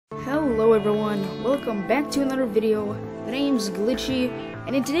Hello everyone, welcome back to another video. The name's Glitchy,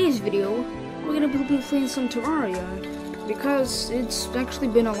 and in today's video, we're gonna be playing some Terraria, because it's actually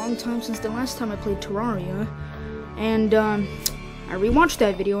been a long time since the last time I played Terraria, and I rewatched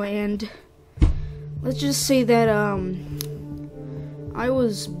that video, and let's just say that I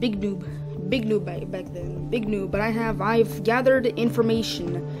was big noob back then, big noob, but I've gathered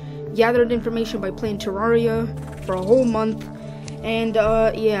information by playing Terraria for a whole month. And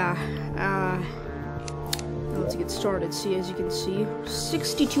let's get started. See, as you can see,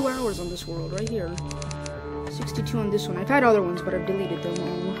 62 hours on this world right here. 62 on this one. I've had other ones, but I've deleted them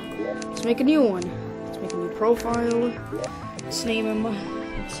all. Let's make a new one. Let's make a new profile. Let's name him.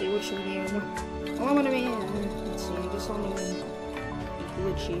 Let's see, what should we name him? Oh, I'm gonna name him. Let's see, I guess I'll name him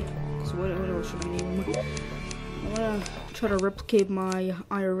Glitchy. So what else should we name him? I'm gonna try to replicate my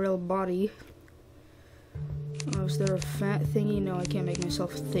IRL body. Oh, is there a fat thingy? No, I can't make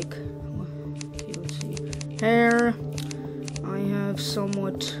myself thick. Okay, let's see. Hair. I have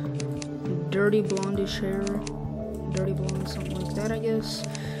somewhat dirty blondish hair. Dirty blonde, something like that, I guess.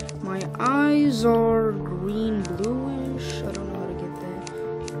 My eyes are green bluish. I don't know how to get that.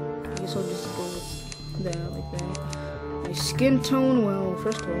 I guess I'll just go with that, like that. My skin tone, well,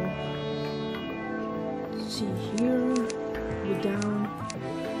 first of all, let's see here. Go down.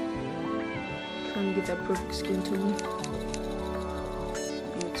 Trying to get that perfect skin tone.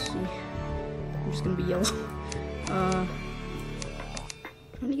 Let's see. I'm just gonna be yellow.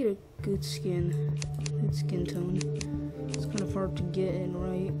 Trying to get a good skin tone. It's kind of hard to get in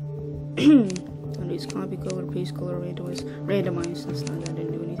right. And it's copy color, paste color, randomize. That's not. That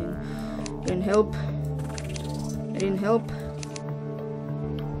didn't do anything. Didn't help.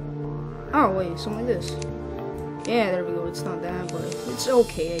 Oh wait, something like this. Yeah, there we go. It's not that, but it's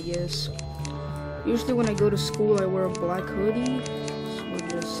okay, I guess. Usually when I go to school, I wear a black hoodie, so we'll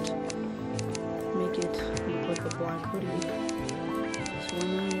just make it look like a black hoodie. So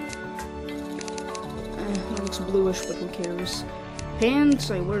it looks bluish, but who cares? Pants,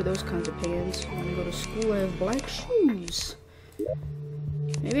 I wear those kinds of pants. When I go to school, I have black shoes.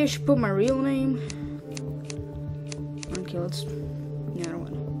 Maybe I should put my real name. Okay, let's. Yeah, I don't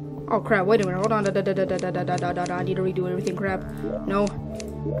want. Oh crap! Wait a minute. Hold on. I need to redo everything. Crap. No.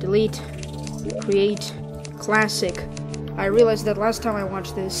 Delete. Create classic. I realized that last time I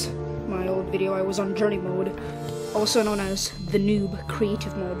watched my old video, I was on journey mode, also known as the noob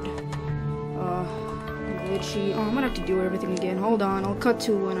creative mode. Glitchy. Oh, I'm gonna have to do everything again. Hold on, I'll cut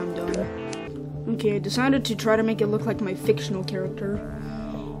to when I'm done. Okay, I decided to try to make it look like my fictional character.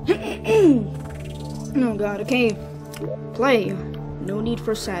 Oh god, okay. Play. No need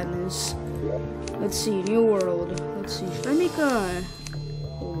for sadness. Let's see, new world. Let's see, should I make a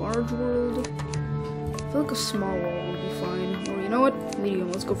large world? I feel like a small world would be fine. Or you know what?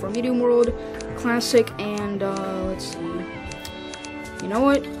 Medium. Let's go for a medium world. Classic, and let's see. You know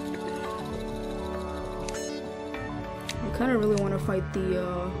what? I kind of really want to fight the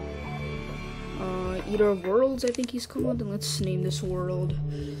Eater of Worlds, I think he's called. And let's name this world.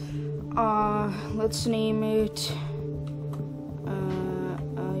 Let's name it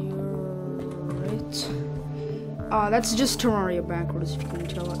that's just Terraria backwards, if you can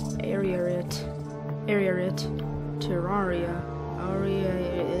tell. Terraria. I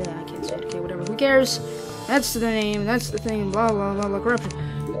can't say it. Okay, whatever. Who cares? That's the name. That's the thing. Blah blah blah blah. Corruption.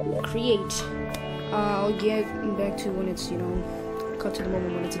 Create. I'll get back to when it's, cut to the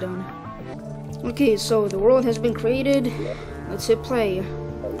moment when it's done. Okay, so the world has been created. Let's hit play.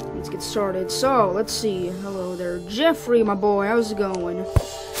 Let's get started. So let's see. Hello there, Jeffrey, my boy. How's it going?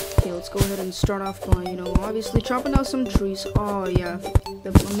 Okay, let's go ahead and start off by, obviously chopping down some trees. Oh, yeah,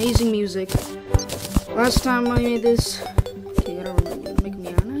 the amazing music. Last time I made this, okay, gotta remember, make me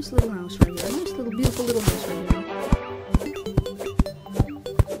a nice little house right here. A nice little, beautiful little house right here.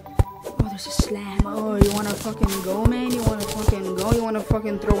 Oh, there's a slam. Oh, you wanna fucking go, man? You wanna fucking go? You wanna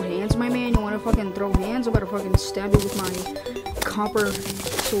fucking throw hands, my man? You wanna fucking throw hands? I'm about to fucking stab you with my copper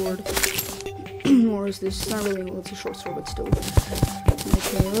sword. Or is this? It's not really, well, it's a short sword, but still.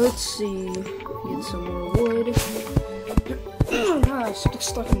 Okay, let's see. Get some more wood. Oh gosh, it's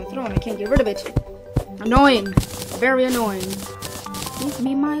stuck in my throat. I can't get rid of it. Annoying. Very annoying. Give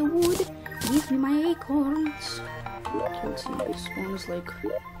me my wood. Give me my acorns. Okay, let's see. This one is like.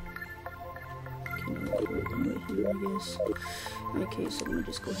 Okay, right here, I guess. Okay, so let me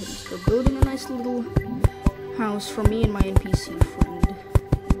just go ahead and start building a nice little house for me and my NPC friend.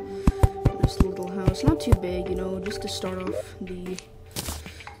 Nice little house. Not too big, just to start off the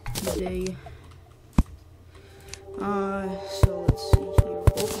day. So let's see here.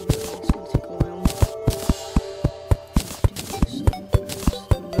 It's gonna take a while.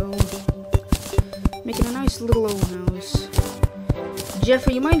 There we go. Making a nice little old house.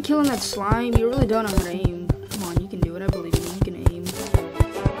 Jeffrey, you mind killing that slime? You really don't know how to aim. Come on, you can do it. I believe in you. You can aim.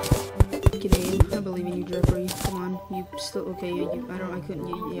 You can aim. I believe in you, Jeffrey. Come on. You still okay? I couldn't.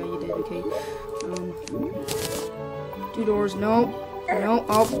 Yeah, you did. Okay. 2 doors. No. No.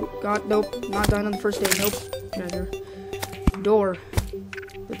 Oh God. Nope. Not done on the first day. Nope. Get out of here. Door.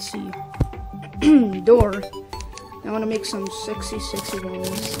 Let's see. Door. I want to make some sexy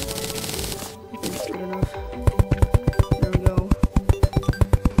walls. I think it's good enough. There we go.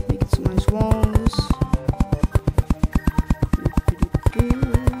 Making some nice walls.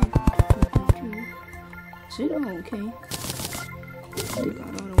 That's it? Oh, okay. Oh God,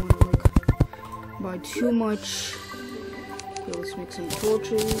 I don't want to like buy too much. Okay, let's make some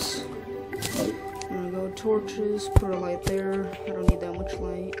torches. There we go, torches. Put a light there. I don't need that much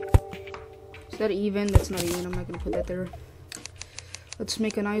light. Is that even? That's not even. I'm not gonna put that there. Let's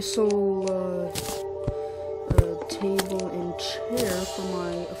make a nice old table and chair for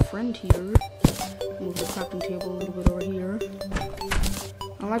my friend here. Move the crafting table a little bit over here.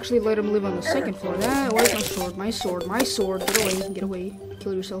 I'll actually let him live on the second floor. Ah, where's my sword? My sword. My sword. Get away. Get away.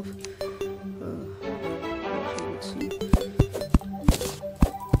 Kill yourself. Let's see.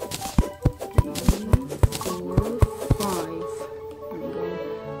 3, 4, 5. There we go.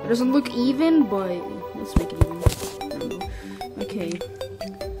 It doesn't look even, but let's make it even. I don't know. Okay.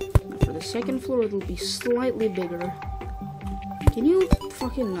 Now for the second floor, it'll be slightly bigger. Can you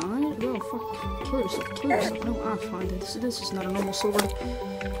fucking not? Well, fuck. Kill yourself. Kill yourself. No, fine. This is not a normal sword.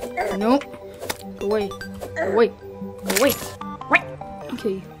 Nope. Go away. Go away. Go away.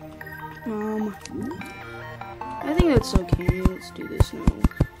 Okay. I think that's okay. Let's do this now.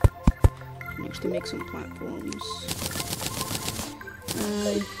 Next to make some platforms.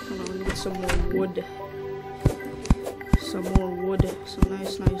 Hold on, get some more wood. Some more wood. Some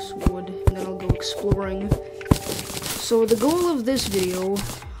nice wood. And then I'll go exploring. So the goal of this video,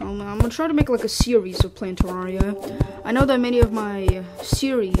 I'm gonna try to make like a series of playing Terraria. I know that many of my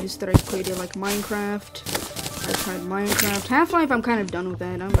series that I created, like Minecraft, I tried Minecraft. Half-Life, I'm kind of done with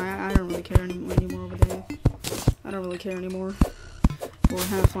that. I don't really care anymore over that. I don't really care anymore. Or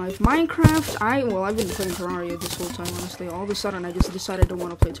Half-Life. Minecraft, I've been playing Terraria this whole time, honestly. All of a sudden, I just decided to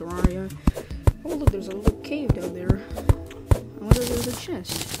want to play Terraria. Oh, look, there's a little cave down there. I wonder if there's a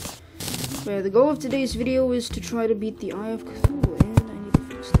chest. But yeah, the goal of today's video is to try to beat the Eye of Cthulhu, and I need to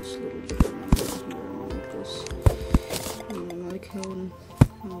fix this little bit here, like this. I like how,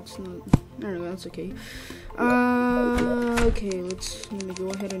 no, it's not, there we go, that's okay. Okay, let me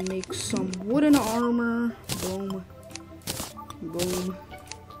go ahead and make some wooden armor. Boom. Boom.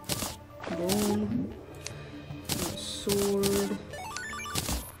 Boom. A sword.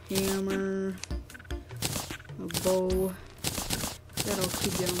 Hammer. A bow. That'll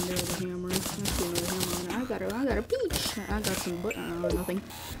keep down there, the hammer. Actually, another hammer. I got a peach. I got some nothing.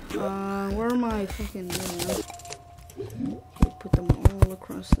 Where are my fucking, okay, put them all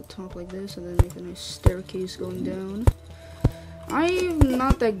across the top like this, and then make a nice staircase going down. I'm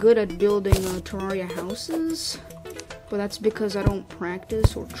not that good at building Terraria houses, but that's because I don't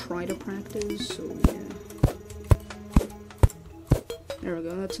practice or try to practice, so yeah. There we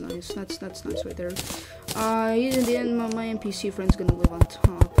go, that's nice. That's nice right there. In the end, my NPC friend's gonna live on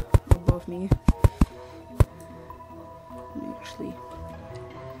top, above me. Actually,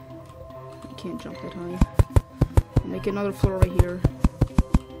 I can't jump that high. I'll make another floor right here.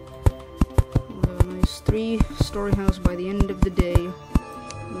 I'll have a nice 3-story house by the end of the day.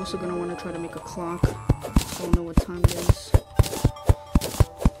 I'm also gonna want to try to make a clock, so I'll know what time it is.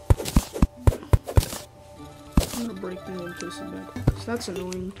 I'm gonna break that and place it back, because that's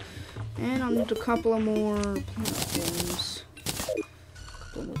annoying. And I'll need a couple of more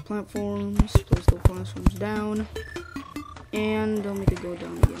platforms. Place those platforms down. And I'll make it go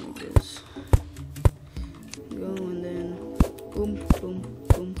down again like this. Go, and then boom, boom,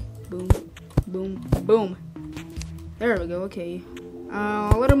 boom, boom, boom, boom. There we go, okay.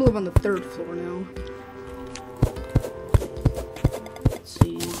 I'll let him live on the 3rd floor now. Let's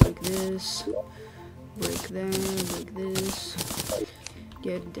see, like this. Break that, like this.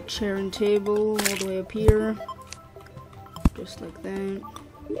 Get the chair and table all the way up here. Just like that.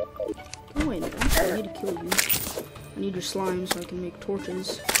 Oh wait, I need to kill you. I need your slime so I can make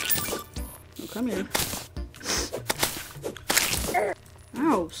torches. Oh, come here.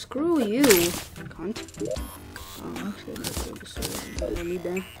 Ow, screw you, cunt. Oh, I don't need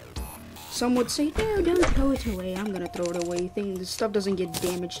that. Some would say, no, don't throw it away. I'm gonna throw it away. This stuff doesn't get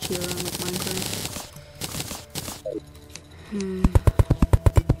damaged here on Minecraft.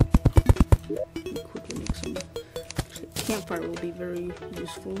 Quickly make some. Campfire will be very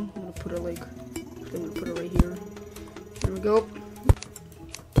useful. I'm gonna put it like I'm gonna put it right here. There we go.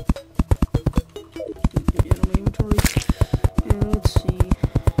 Add on my inventory. And let's see.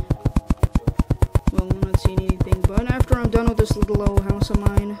 Well, I'm not seeing anything, but after I'm done with this little old house of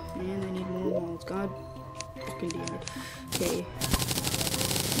mine, and I need more walls. God fucking damn it. Okay.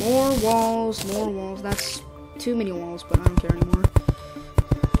 More walls, more walls. That's too many walls, but I don't care anymore.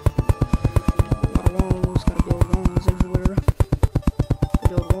 A lot of walls. Gotta build walls everywhere.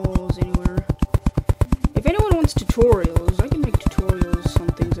 Build walls anywhere. If anyone wants tutorials, I can make tutorials on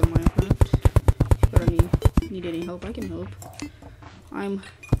things in Minecraft. But I need any help, I can help. I'm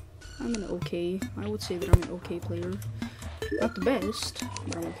an okay. I would say that I'm an okay player. Not the best,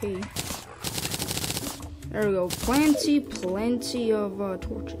 but I'm okay. There we go. Plenty of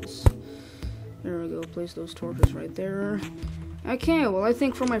torches. There we go. Place those torches right there. Okay, well, I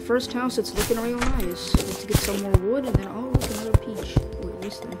think for my first house, it's looking real nice. Let's get some more wood, and then, oh, look, another peach. Wait,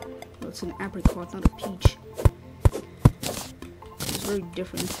 what's that? Oh, it's an apricot, not a peach. It's very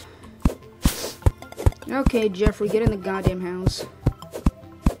different. Okay, Jeffrey, get in the goddamn house.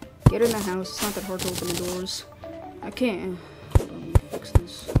 Get in the house. It's not that hard to open the doors. I can't. Hold on, let me fix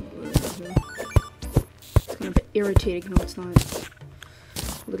this. It's kind of irritating. No, it's not.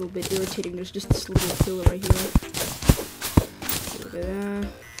 A little bit irritating. There's just this little pillar right here. Look at that.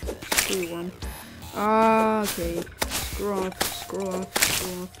 It's pretty warm. Okay. Screw off. Screw off.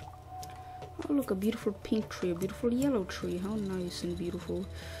 Screw off. Oh, look, a beautiful pink tree. A beautiful yellow tree. How nice and beautiful.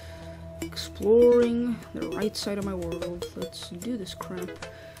 Exploring the right side of my world. Let's do this crap.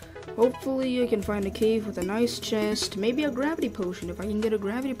 Hopefully I can find a cave with a nice chest, maybe a gravity potion. If I can get a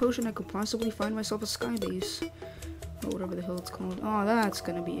gravity potion, I could possibly find myself a sky base. Or whatever the hell it's called. Oh, that's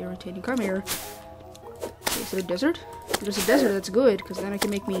gonna be irritating. Come here. Is it a desert? If there's a desert, that's good, because then I can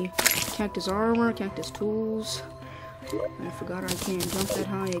make me cactus armor, cactus tools. And I forgot I can't jump that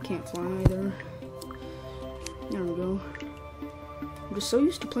high, I can't fly either. There we go. I'm just so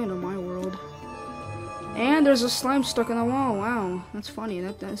used to playing on my world. And there's a slime stuck in the wall. Wow, that's funny.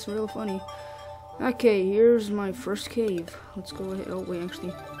 That's real funny. Okay, here's my first cave. Let's go ahead. Oh, wait,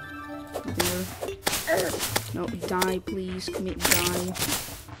 actually. Nothing there. No, die, please. Commit, die.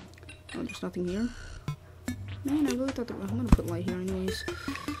 Oh, there's nothing here. Man, I really thought that. I'm gonna put light here, anyways.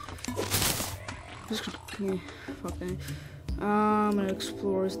 Just, yeah, fuck that. I'm gonna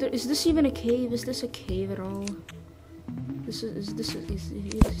explore. Is this even a cave? Is this a cave at all? This is this is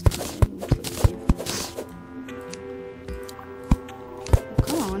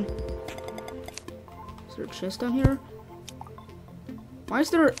Is there a chest down here? Why is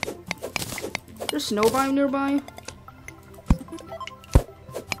there's a snow biome nearby?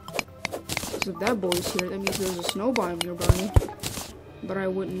 Because if that boy's here, that means there's a snow biome nearby. But I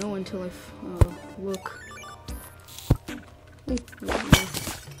wouldn't know until I look. Ooh,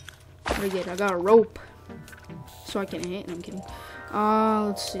 I got a rope. So I can hit. I'm kidding.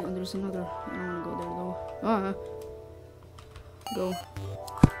 Let's see. There's another. I don't want to go there though. Go.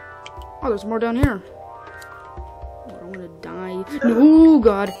 Oh, there's more down here. Oh, I don't want to die. No,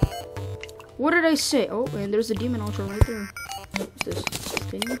 God. What did I say? Oh, and there's a demon altar right there. What's this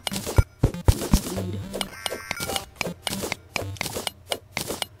thing? Let's lead.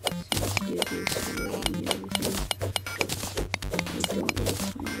 Let's get this ready and everything. I don't know what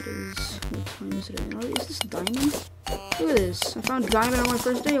time it is. What time is it? Oh, is this diamond? Look at this. I found diamond on my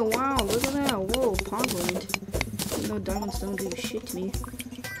first day. Wow, look at that. Whoa, pogland. Even though diamonds don't do shit to me.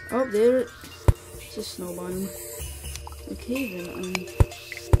 Oh, there. It's a snow biome. Okay, then,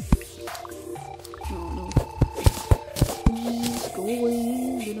 no. Please go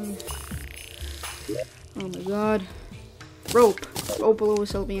away. Oh my god. Rope. Rope will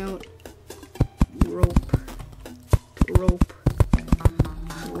always help me out. Rope. Rope.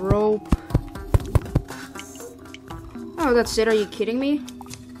 Rope. Oh, that's it. Are you kidding me?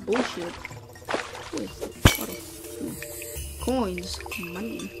 Bullshit. Wait. Coins.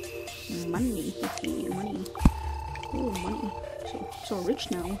 Money. Money. Money. Oh, money. So rich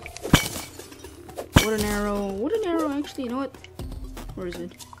now. Wooden arrow. Wooden arrow, actually, you know what? Where is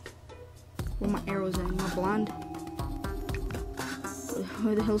it? Where my arrows at? Am I blind?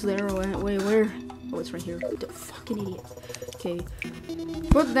 Where the hell's the arrow at? Wait, where? Oh, it's right here. The fucking idiot. Okay.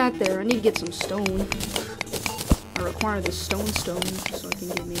 Put that there. I need to get some stone. I require the stone so I can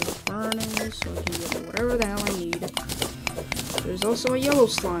get me a furnace, so I can get me whatever the hell I need. There's also a yellow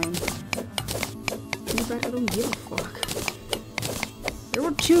slime. Too bad I don't give a fuck. There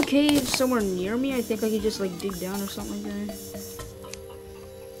were 2 caves somewhere near me. I think I could just like dig down or something like that.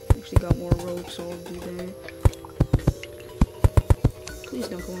 Actually got more rope, so I'll do that. Please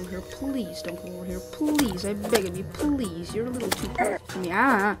don't come over here. Please don't come over here. Please, I beg of you. Please, you're a little too close to me.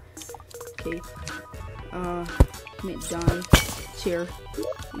 Ah. Okay. Commit die. It's here.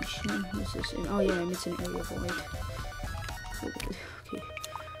 What's this? Oh yeah, it's an area of light. Okay.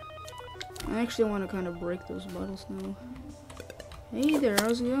 I actually want to kind of break those bottles now. Hey there,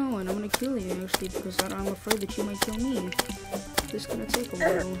 how's it going? I'm gonna kill you actually because I'm afraid that you might kill me. This is gonna take a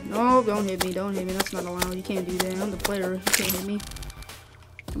while. No, don't hit me, that's not allowed. You can't do that. I'm the player. You can't hit me.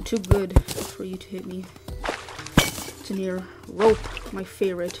 I'm too good for you to hit me. It's in here. Rope, my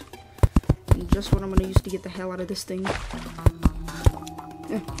favorite. And just what I'm gonna use to get the hell out of this thing.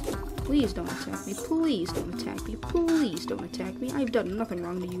 Please don't attack me. Please don't attack me. Please don't attack me. I've done nothing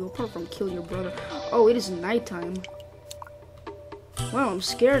wrong to you apart from kill your brother. Oh, it is nighttime. Wow, I'm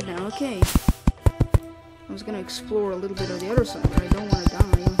scared now. Okay. I was gonna explore a little bit of the other side, but I don't want to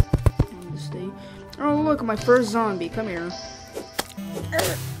die on this day. Oh, look, my first zombie. Come here.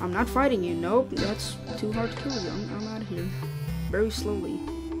 I'm not fighting you. Nope, that's too hard to kill you. I'm out of here. Very slowly.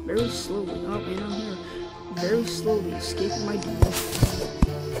 Very slowly. Oh, and I'm here. Very slowly escaping my doom.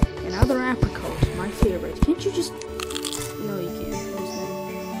 Another apricot, my favorite. Can't you just... No, you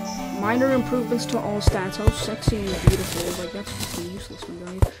can't. Minor improvements to all stats. How sexy and beautiful. Like, that's fucking useless, my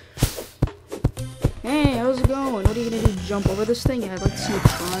guy. Hey, how's it going? What are you gonna do? Jump over this thing? Yeah, I'd like to see you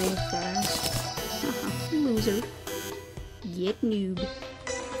try fast. Haha, loser. Get noob.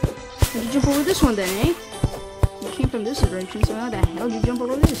 How'd you jump over this one then, eh? You came from this direction, so how the hell did you jump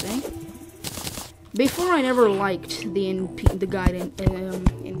over this, eh? Before, I never liked the guide in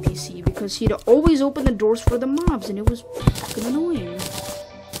NPC because he'd always open the doors for the mobs, and it was fucking annoying. I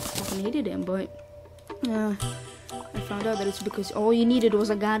fucking hated him, but I found out that it's because all you needed was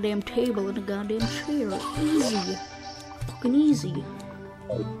a goddamn table and a goddamn chair. Easy. Fucking easy.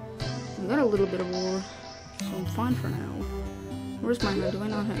 I got a little bit of war, so I'm fine for now. Where's my head? Do I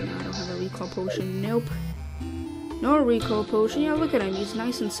not have? No, I don't have a recall potion. Nope. No recall potion. Yeah, look at him. He's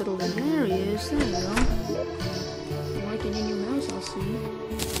nice and settled in. There he is. There you go. I'm liking your new house, I'll see.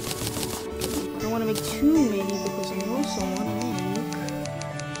 I don't want to make too many because I also want to make,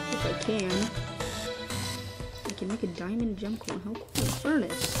 if I can make a diamond gem core. How cool.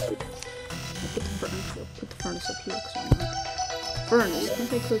 Furnace. I'll put the furnace up here because I'm not. Furnace.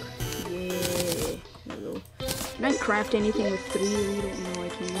 Can't I cook? Yeah. There we go. Can I craft anything with 3 little? No, I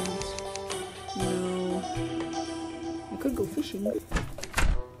can't. No. I could go fishing.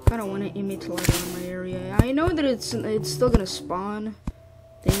 I don't want to emit light on my area. I know that it's still gonna spawn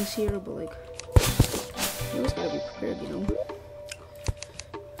things here, but like, you always gotta be prepared, you know.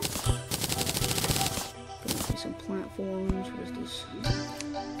 Gonna be some platforms. What is this?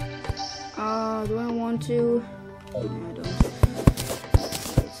 Do I want to? No, I don't.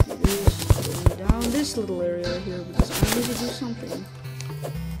 Let's do this. Going down this little area right here because I need to do something.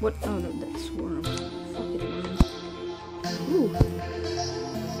 What? Oh no, that's worm. Fuck it, worm. Ooh.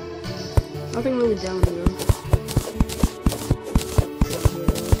 Nothing really down here.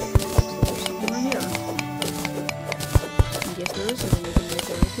 There's something right here. I guess there is something we can make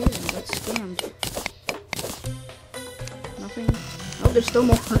right here, and that's scammed. Nothing. Oh, there's still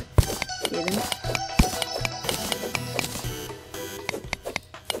more. Okay then.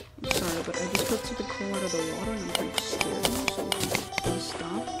 I'm sorry, but I just got something cool out of the water and I'm kind of scared now, so please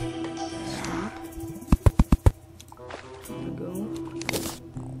stop. Stop. There we go.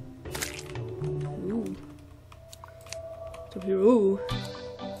 Ooh. It's over here. Ooh.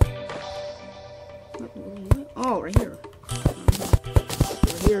 Oh, right here.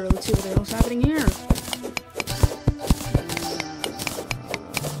 Over here. Let's see what the hell's happening here.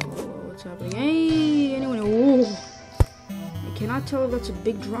 What's happening? Hey, anyone? Ooh. I cannot tell if that's a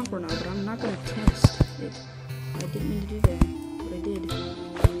big drop or not, but I'm not gonna test it. I didn't mean to do that, but I did.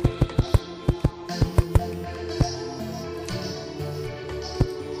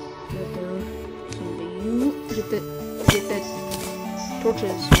 Get that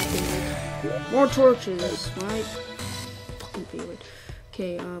torches. More torches, my fucking favorite.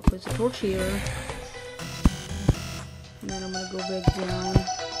 Okay, place a torch here, and then I'm gonna go back down.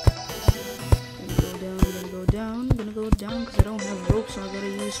 Gonna go down because I don't have rope, so I gotta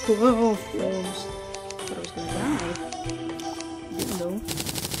use 12 forms. Thought I was gonna die. Didn't though.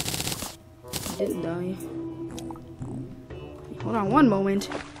 Didn't die. Hold on one moment.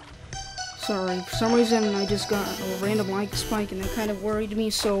 Sorry, for some reason I just got a random like spike and that kind of worried me,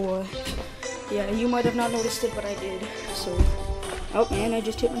 so yeah, you might have not noticed it, but I did. So, oh man, I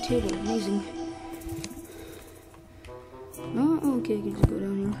just hit my table. Amazing. Oh, okay, I can just go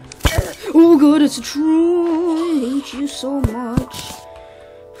down here. Oh god, it's a troll! I hate you so much.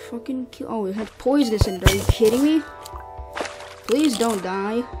 Fucking kill. Oh, it had poisonous in it. Are you kidding me? Please don't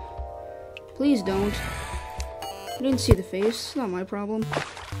die. Please don't. I didn't see the face. It's not my problem.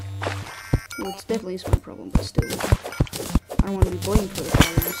 Well, it's definitely my problem, but still. I don't want to be blamed for the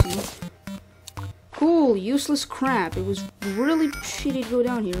fire, you see? Cool, useless crap. It was really shitty to go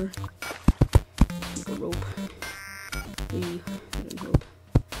down here. Like a rope. That didn't help.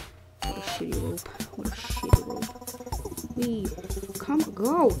 What a shitty rope. What a shitty rope. Come,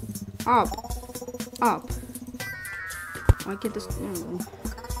 go! Up! Up! Why can't this... I don't know.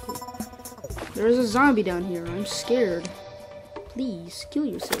 There's a zombie down here. I'm scared. Please, kill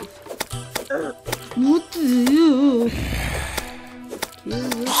yourself. What the hell?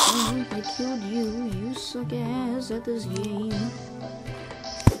 Kill yourself. I killed you. You suck ass at this game.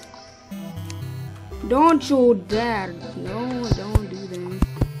 Don't you dare. No, don't do that.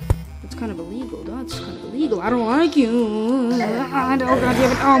 It's kind of illegal. That's kind of illegal. I don't like you. Oh, God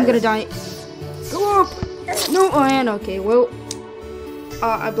damn it. Oh, I'm gonna die. Go up. No, oh, and okay, well.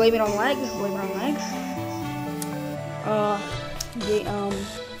 I blame it on lag. Blame it on lag.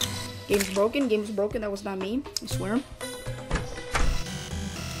 Game's broken. Game's broken. That was not me. I swear.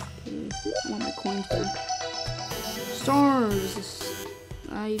 Okay, I want my coins back. Stars.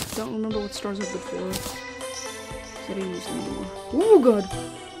 I don't remember what stars I did for. I didn't use them anymore. Oh god.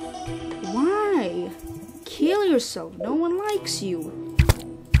 Why? Kill yourself. No one likes you.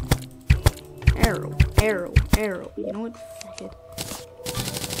 Arrow. Arrow. Arrow. You know what? Fuck it.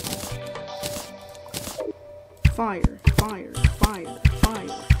 Fire, fire, fire, fire,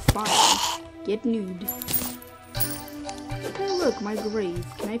 fire. Get nude. Hey, look, my grave.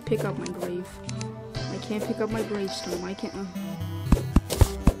 Can I pick up my grave? I can't pick up my gravestone. I can't.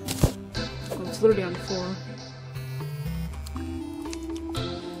 Oh, it's literally on the floor.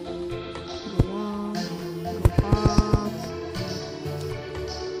 Go up. Go up.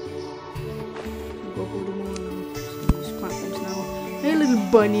 Go over the these platforms now. Hey, little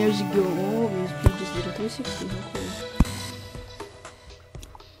bunny, how's it going? Oh, these pages did a 360. How cool.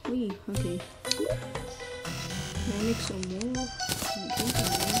 Wee, okay. Can I make some more?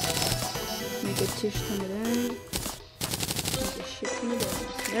 Make a tish ton of that. Make a shit ton of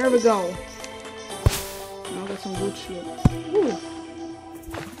that. There we go. Now I got some good shit. Ooh.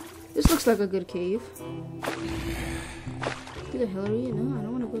 This looks like a good cave. Who the hell are you? No, I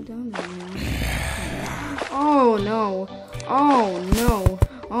don't want to go down there anymore. Oh no. Oh no.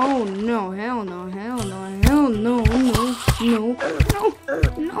 Oh no. Hell no. Hell no. Hell no. No. No. No.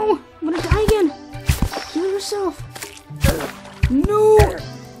 No. I'm gonna die again. Kill yourself. No.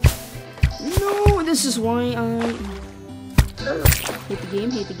 No. This is why I hate the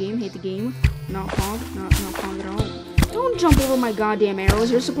game. Hate the game. Hate the game. Not Pog. Not Pog at all. Don't jump over my goddamn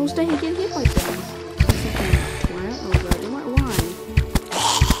arrows. You're supposed to get hit like them. Oh god. Why?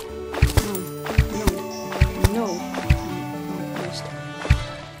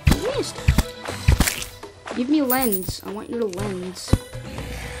 Give me a lens. I want your lens.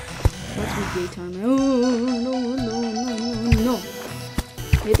 Let's be daytime. Oh, no.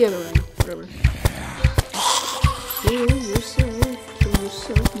 Hit the other way. Whatever. Kill yourself. Kill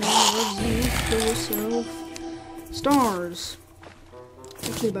yourself. No one loves you. Kill yourself. Stars. It's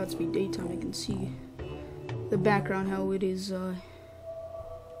actually about to be daytime. I can see the background, how it is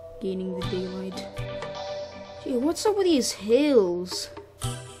gaining the daylight. Gee, what's up with these hills?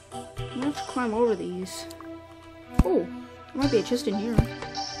 I'm gonna have to climb over these. Oh, there might be a chest in here.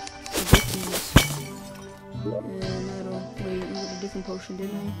 No, wait, I got a different potion,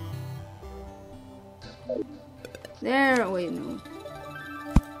 didn't I? There, oh wait, no.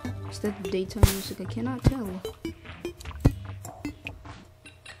 Is that daytime music? I cannot tell.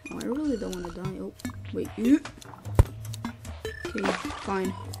 Oh, I really don't want to die. Oh, wait. Okay,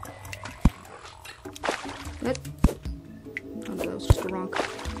 fine. That. Oh no, that was just a rock.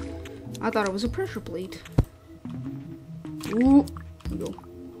 I thought it was a pressure plate. Ooh, there we go.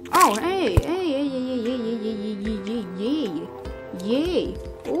 Oh, hey. Yay.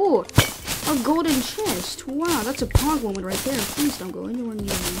 Oh, a golden chest. Wow, that's a Pog moment right there. Please don't go anywhere near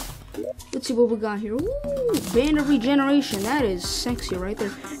me. Let's see what we got here. Ooh, band of regeneration. That is sexy right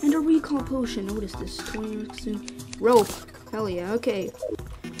there. And a recall potion. What is this? 20 rope. Hell yeah. Okay.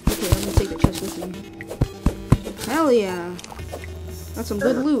 Okay, I'm gonna take the chest with me. Hell yeah. That's some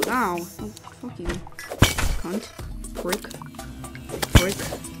good loot. Ow. Oh, fuck you. Cunt. Prick. Prick.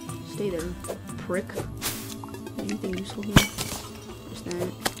 Stay there. Prick. Anything useful here? Just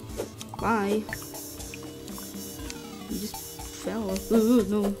that. Bye. You just fell.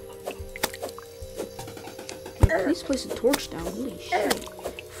 No. Wait, please place a torch down. Holy shit.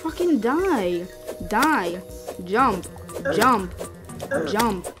 Fucking die. Die. Jump. Jump.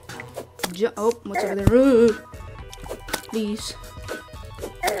 Jump. Oh, what's over there? Please.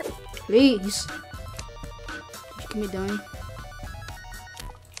 Please. Did you give me dying?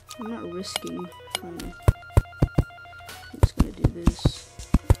 I'm not risking trying to... I'm just gonna do this.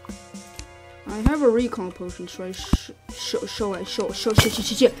 I have a recall potion, so I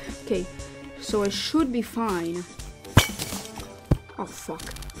okay, so I should be fine. Oh, fuck.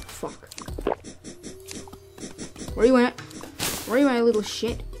 Fuck. Where you at? Where you at, little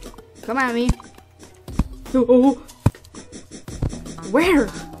shit? Come at me. Oh. Where?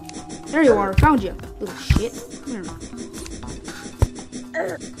 There you are. Found you, little shit. Come here.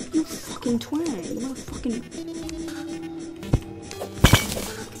 You fucking twang. You motherfucking...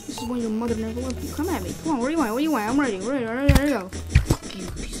 This is why your mother never loved you. Come at me. Come on, where you at? Where you at? I'm ready. There you go. Fuck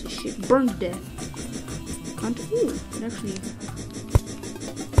you, piece of shit. Burn to death. Cunt. Ooh, it actually...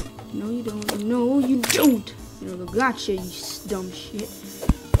 No, you don't. No, you don't. You know, gotcha, you dumb shit.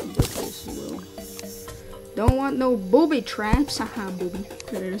 This will. Don't want no booby traps. Haha, booby.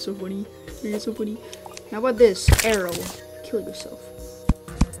 That is so funny. That is so funny. How about this? Arrow. Kill yourself.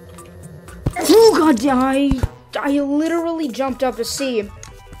 Oh god, I literally jumped up to see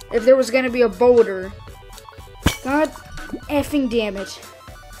if there was gonna be a boulder. God effing damn it.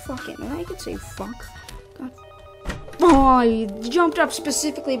 Fuck it, man. I could say fuck. God. Oh, I jumped up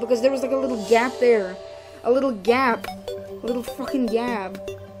specifically because there was like a little gap there. A little gap. A little fucking gap.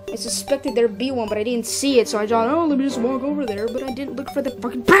 I suspected there'd be one, but I didn't see it, so I thought, oh, let me just walk over there, but I didn't look for the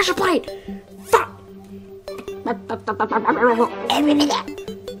fucking pressure plate! Fuck!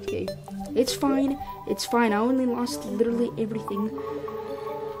 Okay, it's fine. It's fine. I only lost literally everything.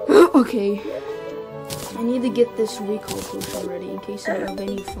 Okay. I need to get this recall potion ready in case I have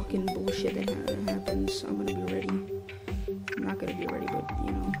any fucking bullshit that happens. I'm gonna be ready. I'm not gonna be ready, but,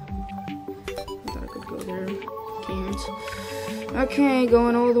 you know. I thought I could go there. Can't. Okay,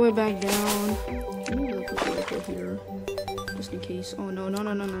 going all the way back down. Maybe I'll go here. Just in case. Oh, no, don't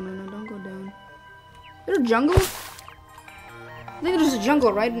go down. Is there a jungle? I think there's a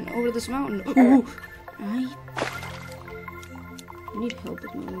jungle right over this mountain. Ooh, I need help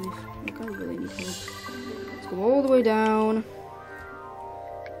with my life. Like, I really need help. Let's go all the way down.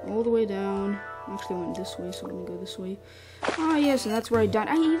 All the way down. Actually, I went this way, so let me go this way. Ah, yes, and that's where I died.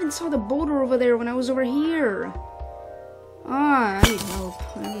 I even saw the boulder over there when I was over here. Ah, I need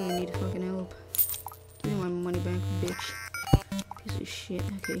help. I really need fucking help. Give me my money back, bitch. Piece of shit.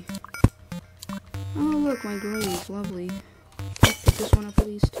 Okay. Oh, look, my grave. Lovely. Can I pick this one up at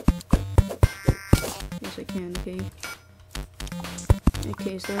least? Yes, I can. Okay.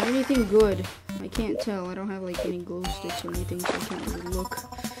 Okay, is there anything good? I can't tell. I don't have, like, any glow sticks or anything, so I can't really look.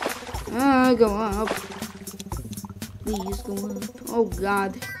 Ah, go up. Please, go up. Oh,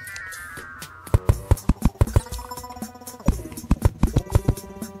 God.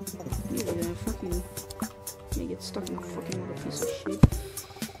 Stuck in a fucking little piece of shit.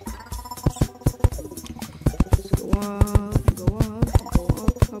 Let's go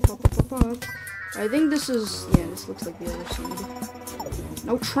up. I think this is, yeah, this looks like the other side.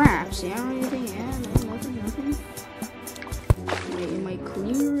 No traps, yeah, or anything, yeah, no, nothing. Am I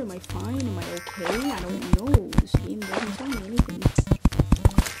clear? Am I fine? Am I okay? I don't know. This game doesn't tell me anything.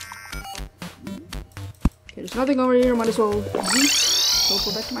 Okay, there's nothing over here. Might as well go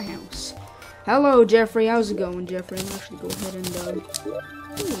back to my house. Hello, Jeffrey. How's it going, Jeffrey? I'm actually go ahead and, oh,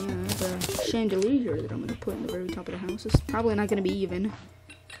 yeah, I have a chandelier that I'm gonna put in the very top of the house. It's probably not gonna be even.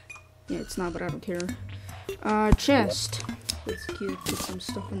 Yeah, it's not, but I don't care. Chest. That's cute. Put some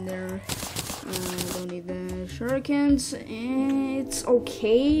stuff in there. Don't need the shurikens. It's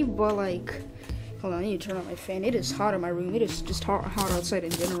okay, but, like, hold on, I need to turn on my fan. It is hot in my room. It is just hot outside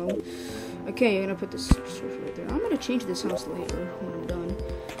in general. Okay, I'm gonna put this right there. I'm gonna change this house later when I'm done.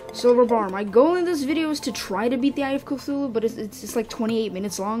 Silver bar. My goal in this video is to try to beat the Eye of Cthulhu, but it's like 28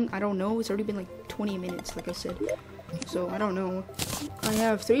 minutes long. I don't know. It's already been like 20 minutes, like I said. So, I don't know. I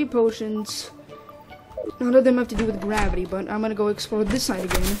have 3 potions. None of them have to do with gravity, but I'm gonna go explore this side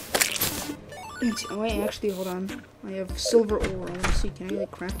again. Oh, wait, actually, hold on. I have silver ore. I wanna see, can I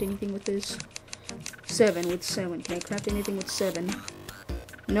like craft anything with this? 7 with 7. Can I craft anything with 7?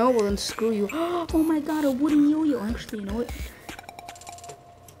 No? Well, then screw you. Oh my god, a wooden yo-yo. Actually, you know what?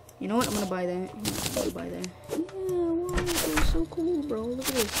 You know what? I'm gonna buy that. I'm gonna buy that. Yeah, wow, that's so cool, bro. Look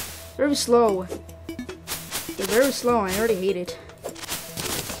at this. Very slow. They're very slow. I already hate it.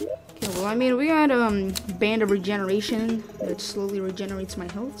 Okay, well, I mean, we got Band of Regeneration that slowly regenerates my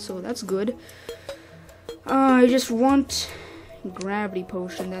health, so that's good. I just want gravity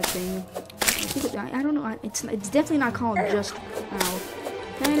potion. That thing. I don't know. It's definitely not called just. Ow.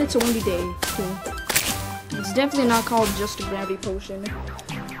 And it's a windy day. Cool. It's definitely not called just a gravity potion.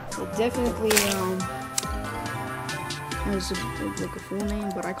 It definitely has like a full name,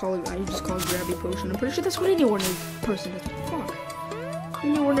 but I just call it gravity potion. I'm pretty sure that's what any ordinary person does. Fuck.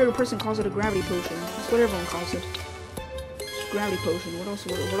 Any ordinary person calls it a gravity potion. That's what everyone calls it. Gravity potion. What else?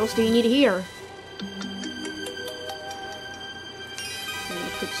 What else do you need here? I'm gonna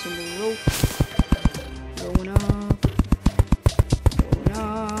put some rope. Going up. Going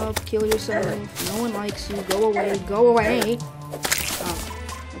up. Kill yourself. No one likes you. Go away. Go away. Oh,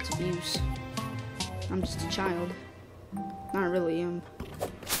 that's abuse. I'm just a child. Not really. I'm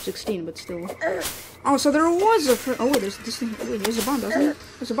 16, but still. Oh, so there was a. Oh, wait, there's this thing. Wait, there's a bomb, doesn't it?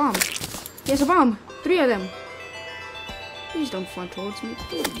 There's a bomb. There's a bomb. 3 of them. Please don't fly towards me.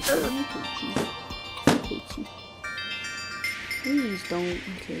 Please. I hate you. I hate you. Please don't.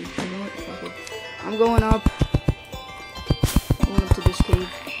 Okay, you know what? Fuck it. I'm going up. Going up to this cave.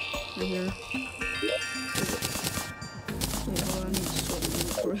 Right here. Wait, hold on. I need to sort the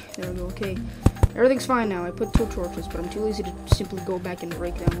inventory. There we go. Okay. Everything's fine now. I put 2 torches, but I'm too lazy to simply go back and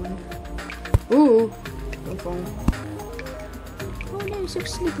break that one. Ooh! Don't fall. Oh no, so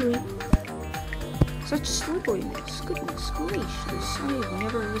slippery. Such slipperiness. Goodness gracious. I've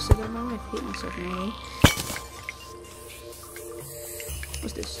never ever said that in my life. I hate myself now.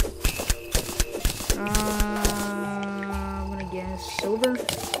 What's this? I'm gonna guess silver? No,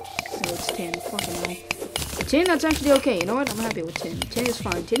 it's tin. Fucking hell. 10, that's actually okay. You know what? I'm happy with 10. 10 is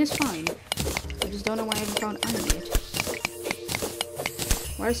fine. 10 is fine. I just don't know why I haven't found iron yet.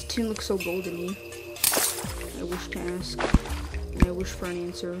 Why does tin look so gold to me? I wish to ask. And I wish for an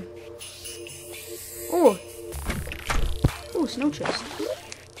answer. Oh! Oh, snow chest.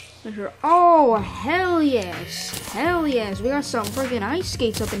 Oh, hell yes! Hell yes! We got some freaking ice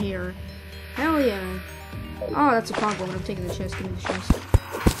skates up in here. Hell yeah. Oh, that's a pog bomb. I'm taking the chest. Give me the chest.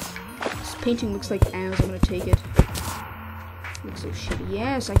 This painting looks like ass. I'm gonna take it. Looks so shitty.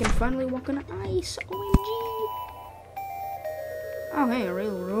 Yes, I can finally walk on ice. OMG! Oh, hey, a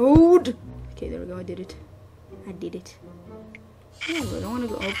railroad. Okay, there we go. I did it. I did it. Oh, I don't want to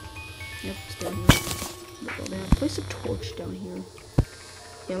go up. Yep, it's down here. Go down. Place a torch down here.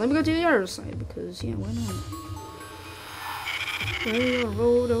 Yeah, let me go to the other side because, yeah, why not?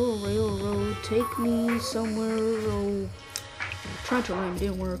 Railroad, oh, railroad, take me somewhere. Oh, I tried to rhyme,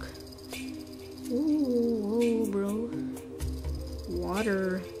 didn't work. Ooh, oh, bro.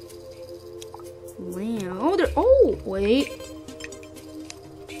 Water. Land. Oh, there. Oh, wait.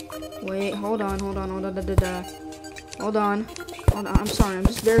 Wait, hold on. Hold on. I'm sorry. I'm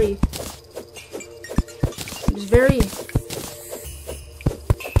just very. Is there a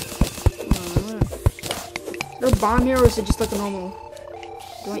bomb here, or is it just like a normal?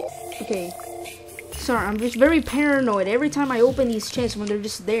 Okay. Sorry, I'm just very paranoid every time I open these chests when they're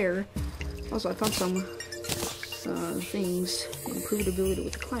just there. Also, I found some things that improved ability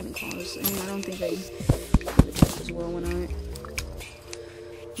with the climbing claws. I mean, I don't think I did the chest as well when I.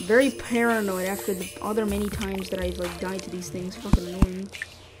 Very paranoid after the other many times that I've like died to these things. Fucking annoying.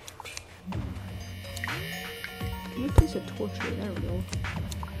 Can I place a torch here? There we go.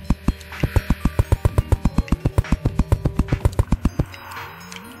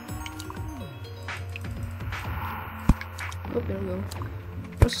 Oh, there we go.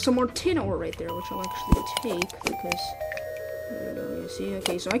 There's some more tin ore right there, which I'll actually take because. There we go. You see?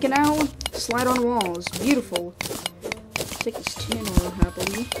 Okay, so I can now slide on walls. Beautiful. Take this tin ore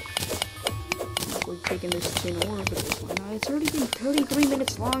happily. I'm taking this tin ore because why not? It's already been 33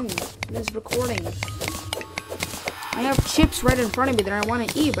 minutes long. This recording. I have chips right in front of me that I want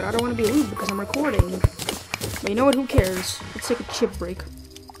to eat, but I don't want to be rude because I'm recording. But you know what? Who cares? Let's take a chip break.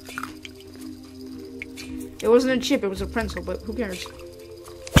 It wasn't a chip, it was a pretzel, but who cares?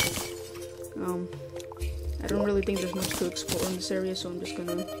 I don't really think there's much to explore in this area, so I'm just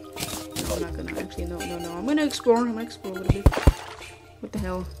gonna. No, I'm not gonna. Actually, no. I'm gonna explore. I'm gonna explore a little bit. What the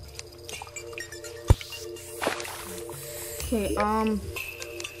hell? Okay,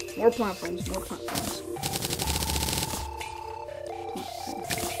 more platforms. Platforms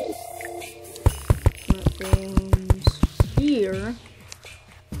here.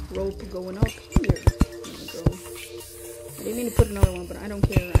 Rope going up here. There we go. I didn't mean to put another one, but I don't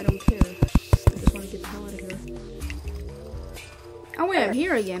care. I just want to get the hell out of here. Oh wait, I'm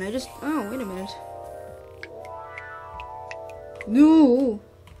here again. Oh, wait a minute. No!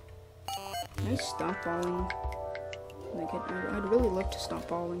 Can I stop falling? Like, I'd really love to stop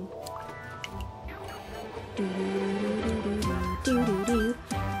falling. Okay,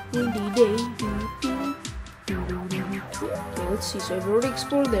 let's see. So I've already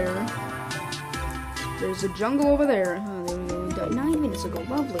explored there. There's a jungle over there. Oh, there we go. 9 minutes ago.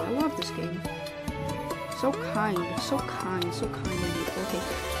 Lovely. I love this game. So kind of you. Okay,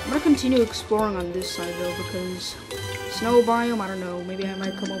 I'm gonna continue exploring on this side though because snow biome. I don't know. Maybe I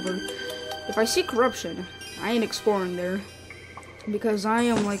might come over. If I see corruption, I ain't exploring there. because I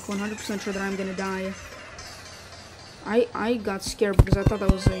am like 100% sure that I'm gonna die. I got scared because I thought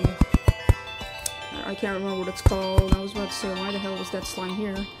that was a... I can't remember what it's called. I was about to say, why the hell was that slime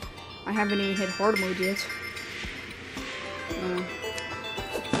here? I haven't even hit hard mode yet.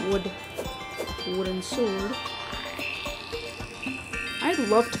 Wooden sword. I'd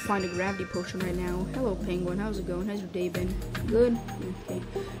love to find a gravity potion right now. Hello, penguin. How's it going? How's your day been? Good? Okay.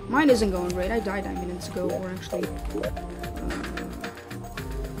 Mine isn't going great. I died 9 minutes ago, or actually...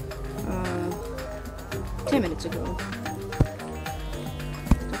 10 minutes ago.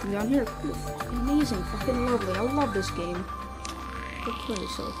 Nothing down here. Cool. Fucking amazing. Fucking lovely. I love this game. Go kill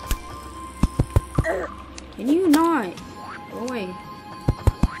yourself. Can you not? Go away.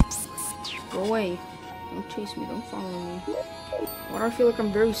 Go away. Don't chase me. Don't follow me. Why do I feel like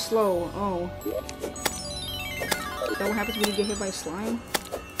I'm very slow? Oh. Is that what happens when you get hit by a slime?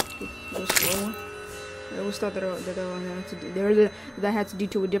 You go slow? I always thought that that had to do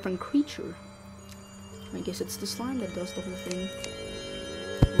to a different creature. I guess it's the slime that does the whole thing.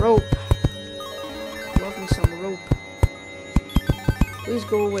 Rope. Love me some rope. Please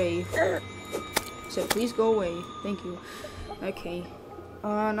go away. So please go away. Thank you. Okay.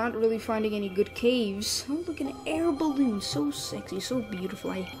 Not really finding any good caves. Oh, look, an air balloon. So sexy, so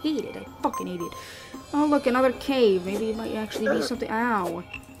beautiful. I hate it. I fucking hate it. Oh, look, another cave. Maybe it might actually be something. Ow.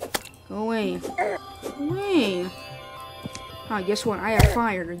 Go away. Go away. Ah, guess what? I have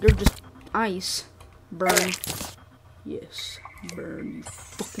fire. You're just ice. Burn. Yes. Burn, you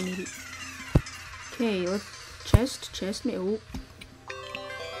fucking idiot. Okay, let's... Chest me. Oh.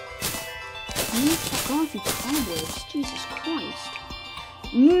 You fuck off, you cobwebs. Jesus Christ.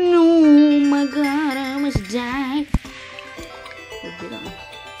 No, my God, I almost died. Or did I?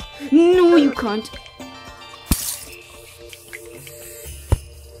 No, you cunt.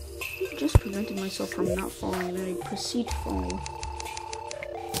 I just prevented myself from not falling, and then I proceed to fall.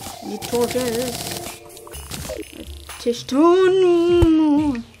 Need torches. Tish. Oh,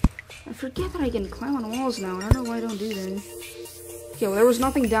 no. I forget that I can climb on walls now. I don't know why I don't do that. Okay, well, there was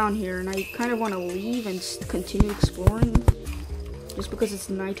nothing down here, and I kind of want to leave and continue exploring. Just because it's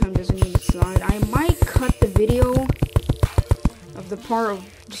nighttime doesn't mean it's not. I might cut the video of the part of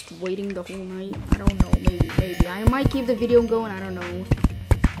just waiting the whole night. I don't know. Maybe. I might keep the video going. I don't know.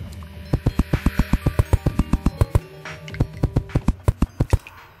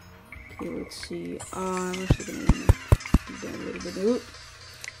 Okay, let's see. I'm actually gonna do that a little bit. Ooh.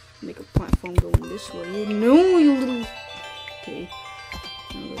 Make a platform going this way. No, you little... Okay.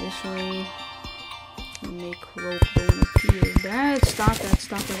 Now go this way. Make rope going up here. Stop that.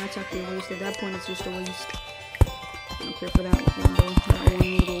 That's actually a waste. At that point, it's just a waste. I don't care for that one, though. That one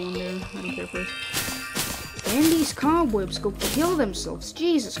little one there. I don't care for it. And these cobwebs go kill themselves.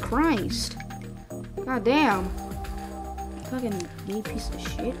 Jesus Christ. God damn. Fucking gay piece of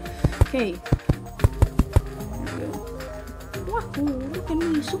shit. Okay. There we go. Wahoo, look at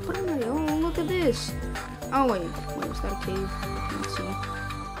me, Super Mario. Oh, look at this. Oh, wait, was that a cave? I can't see.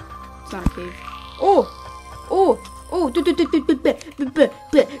 It's not a cave. Oh!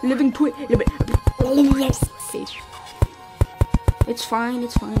 Living twig. Cave. It's fine,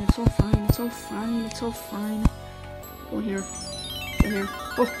 it's all fine. Go here.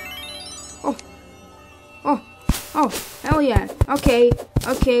 Oh, hell yeah. Okay,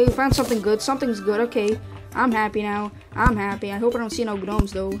 we found something good. Something's good, okay. I'm happy now. I hope I don't see no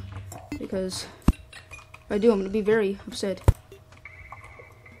gnomes, though. Because if I do, I'm gonna be very upset.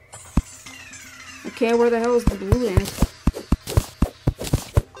 Okay, where the hell is the blue at?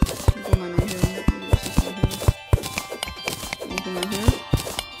 Anything on here?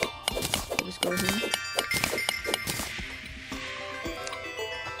 I'll just go here.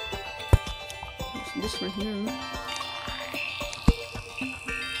 There's this right here.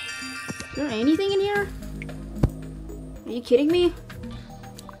 Is there anything in here? Are you kidding me?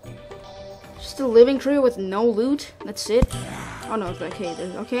 Just a living tree with no loot? That's it? Oh no, it's okay.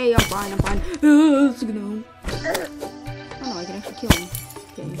 Okay, I'm fine. It's a gnome. Oh no, I can actually kill him.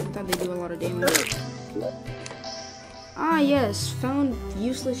 Okay, I thought they do a lot of damage. Ah yes, found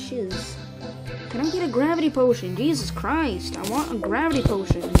useless shiz. Can I get a gravity potion? Jesus Christ, I want a gravity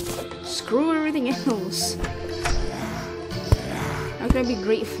potion. Screw everything else. How can I be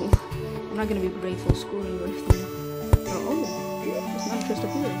grateful? I'm not gonna be grateful. Screw everything. Oh, there's not just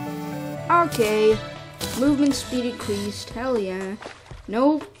up here. Okay. Movement speed increased. Hell yeah.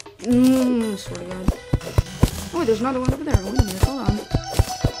 Nope. Swear to God. Oh, there's another one over there. Wait a minute. Hold on.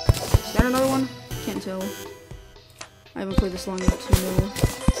 Is that another one? Can't tell. I haven't played this long enough to know.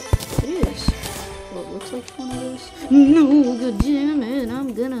 It is. Well, it looks like one of those. No, god damn it.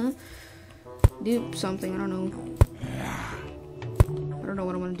 I'm gonna do something. I don't know. don't know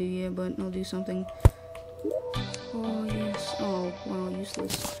what I'm gonna do yet, but I'll do something. Oh, yes. Oh, wow,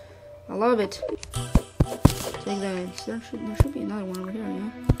 useless. I love it. Take that. There should be another one over here, yeah?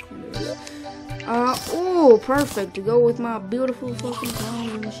 Yeah, there is. Oh, perfect. To go with my beautiful fucking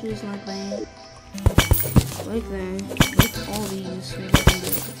colors like that. Like that. Like all these. Maybe I can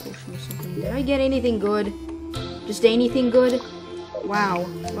get like a potion or something. Did I get anything good? Just anything good? Wow.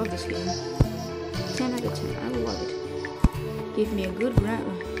 Love this game. 10 out of 10. I love it. Gave me a good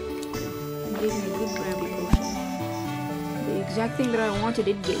gravity potion. The exact thing that I wanted,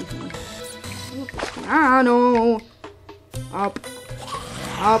 it gave me. Ah, no. Up.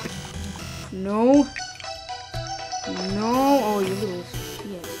 Up. No. No. Oh, you little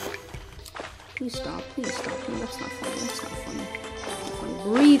shit. Please stop. Please stop. No, that's not funny. That's not funny. That's not funny.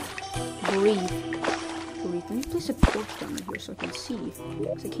 Breathe. Breathe. Breathe. Let me place a torch down here so I can see.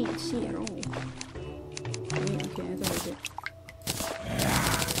 Because I can't see at all. Wait, okay, I thought I did.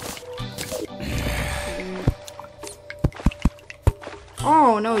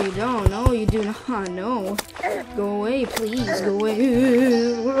 Oh, no, you don't. No, you do not. No. Go away, please. Go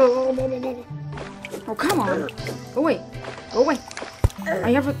away. Oh, come on. Go away. Go away.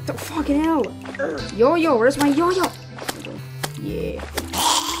 I have a fucking hell. Yo-yo, where's my yo-yo? Yeah.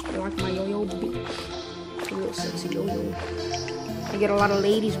 I like my yo-yo, bitch. A real sexy yo-yo. I get a lot of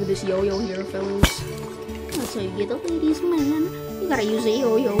ladies with this yo-yo here, fellas. That's how you get the ladies, man. You gotta use a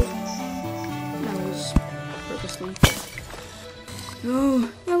yo-yo. That was purposely. Oh,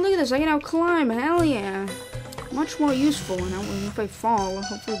 yeah, look at this. I can now climb. Hell yeah. Much more useful. And if I fall,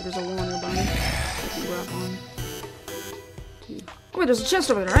 hopefully there's a wall nearby I can grab on. Oh, wait, there's a chest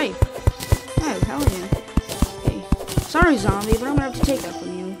over there. Hey. Oh, hell yeah. Okay. Sorry, zombie, but I'm gonna have to take that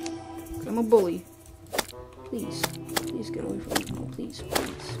from you. I'm a bully. Please. Please get away from me. Oh, please.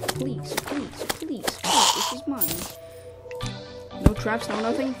 Please. Please. Please. Please. Please. This is mine. No traps, no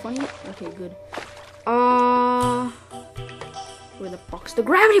nothing? Funny? Okay, good. Where the fuck's the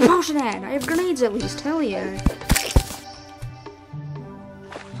gravity potion at? I have grenades at least. Hell yeah.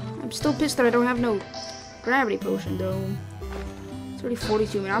 I'm still pissed that I don't have no gravity potion though. It's already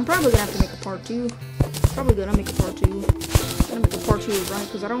 42 minutes. I'm probably gonna have to make a part 2. Probably gonna make a part 2. I'm gonna make a part 2 right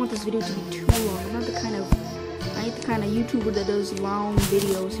because I don't want this video to be too long. I'm not the kind of YouTuber that does long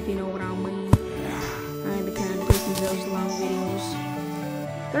videos, if you know what I mean. I ain't the kind of person that does long videos.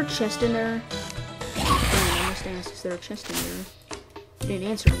 Is there a chest in there? I must ask, is there a chest in there? You didn't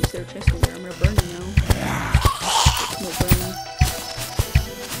answer me, is there a chest in there? I'm gonna burn you now. No burn.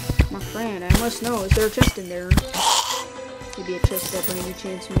 My friend, I must know, is there a chest in there? Maybe a chest up on any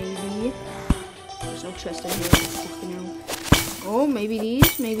chance, maybe. There's no chest in here, you know. Oh, maybe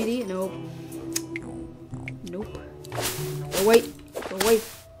these, maybe these. Nope. Nope. Go away. Go away.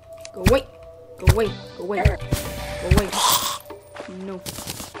 Go away. Go away. Go away. Go away. No.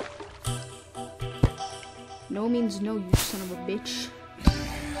 No means no, you son of a bitch.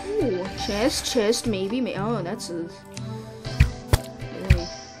 Ooh, chest, maybe. Oh, that's a...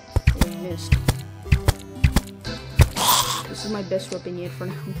 Really missed. This is my best weapon yet for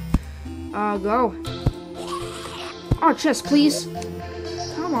now. Go. Oh, chest, please.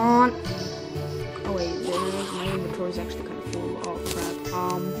 Come on. Oh, wait, my inventory is actually kind of full. Oh, crap.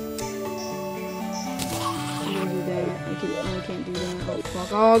 I'm gonna do that. I can't do that. Oh, fuck.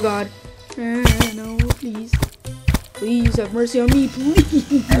 Oh, God. No, please. Please have mercy on me,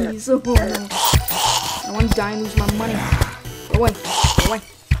 please. Oh, no. I want to die and lose my money. Go away. Go away.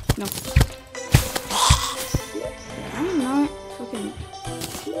 No. I'm not fucking...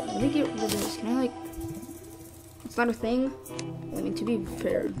 Let me get rid of this. Can I, like... It's not a thing. I mean, to be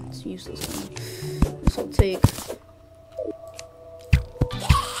fair, it's useless. This will take...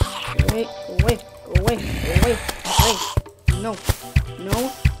 Go away. Go away. Go away. Go away. Go away. No.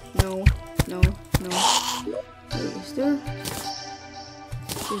 No. No. No. No. Wait, is there...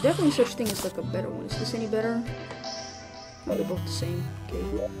 There's definitely such thing as like a better one. Is this any better? Oh, they're both the same. Okay.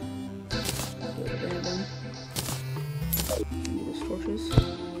 Grab them. Need those torches.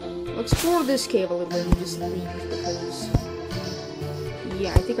 I'll explore this cave a little bit and just leave because...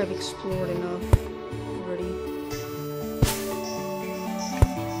 Yeah, I think I've explored enough already.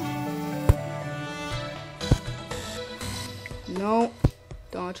 No.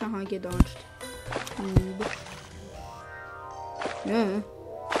 Dodge, get dodged. Noob. Yeah.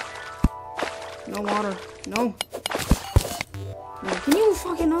 No water. No. No. Can you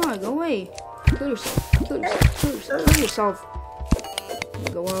fucking not? Go away. Kill yourself. Kill yourself. Kill yourself. Kill yourself.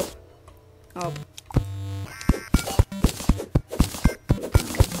 Go up. Up.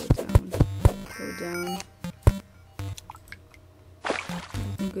 Go down.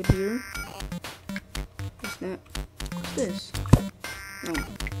 I'm good here. What's that? What's this? No,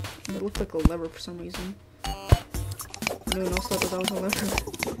 it looked like a lever for some reason. No one else thought that was a lever.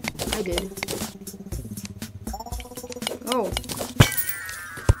 I did. Oh.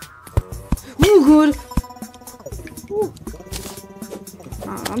 Ooh, good. Ooh.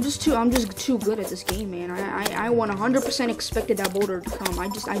 I'm just too good at this game, man. I 100% expected that boulder to come. I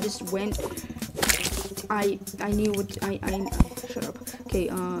just went. I knew what shut up. Okay,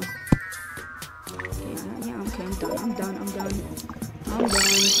 yeah, okay, I'm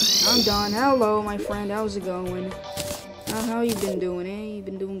done. Hello, my friend. How's it going? How you been doing, eh? You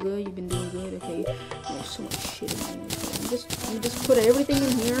been doing good? You been doing good? Okay. There's so much shit in here. Let me just put everything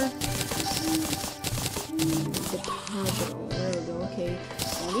in here. Deposit all. There we go. Okay.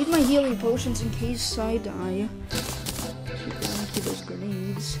 I need my healing potions in case I die. Keep those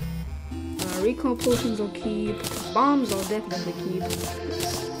grenades. Recall potions I'll keep. Bombs I'll definitely keep.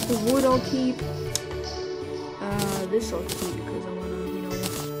 The wood I'll keep. This I'll keep because I wanna, you know,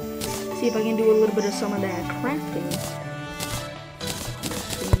 see if I can do a little bit of some of that crafting.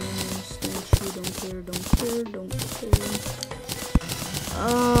 Don't care.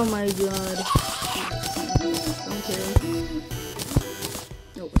 Oh my god. Don't care.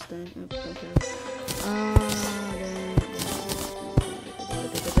 Nope, it's done. Nope, don't care.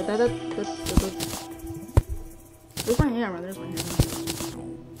 There's my hammer. There we go.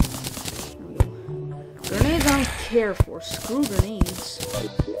 Grenades I don't care for. Screw grenades.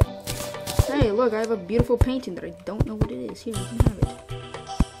 Hey, look, I have a beautiful painting that I don't know what it is. Here, you can have it.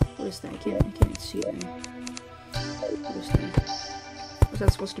 What is that? I can't see it. What is that? What's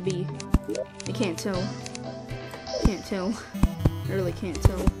that supposed to be? I can't tell. I really can't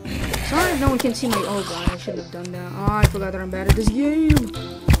tell. Sorry if no one can see my. Oh god, I shouldn't have done that. Oh, I forgot that I'm bad at this game.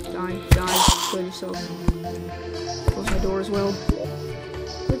 Die. Kill yourself. Close my door as well.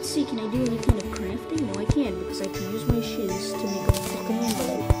 Let's see, can I do any kind of crafting? No, I can't because I have to use my shiz to make a fucking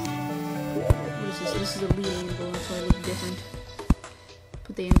envelope. What is this? This is a lead envelope, so I look different.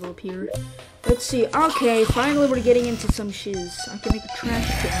 Put the envelope here. Let's see. Okay, finally we're getting into some shiz. I can make a trash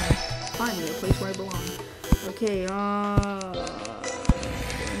can. Finally, a place where I belong. Okay, can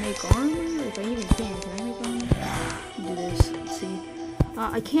I make armor? If I even can I make armor? Do this. Let's see.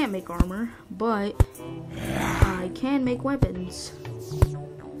 I can't make armor, but I can make weapons.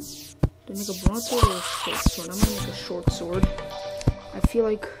 Do I make a broadsword or a short sword? I'm gonna make a short sword. I feel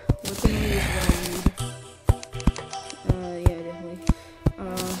like weaponry is what I need. Yeah, definitely.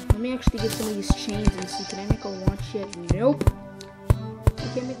 Let me actually get some of these chains and see. Can I make a watch yet? Nope. I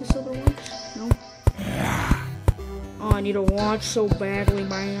can't make a silver watch? Nope. Oh, I need a watch so badly,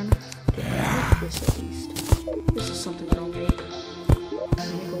 man. Okay, I'll make this at least. This is something that I'll make. Can I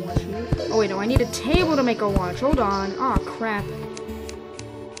make a watch here? Oh wait, no, I need a table to make a watch. Hold on. Oh crap.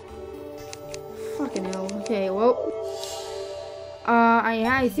 Fucking hell. Okay, well.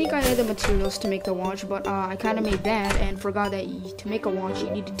 I think I had the materials to make the watch, but I kind of made that and forgot that to make a watch you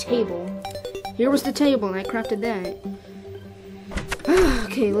need a table. Here was the table, and I crafted that.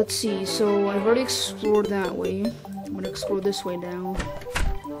 Okay, let's see. So I've already explored that way. I'm gonna explore this way now.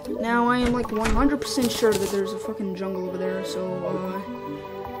 Now I am like 100% sure that there's a fucking jungle over there. So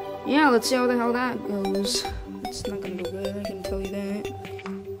yeah, let's see how the hell that goes. It's not gonna go good. I can tell you that.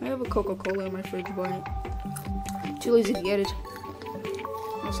 I have a Coca-Cola in my fridge, but I'm too lazy to get it.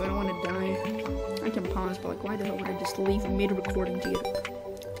 Also, I don't want to die. I can pause, but like, why the hell would I just leave mid-recording to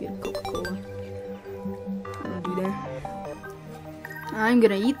get a Coca-Cola? I'm gonna do that. I'm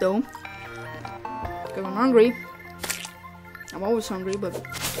gonna eat though, because I'm hungry. I'm always hungry, but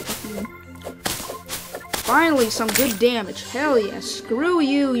finally some good damage. Hell yeah! Screw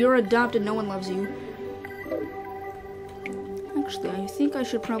you! You're adopted. No one loves you. Actually, I think I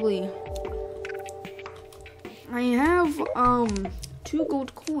should probably. I have 2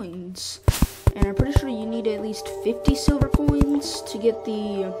 gold coins, and I'm pretty sure you need at least 50 silver coins to get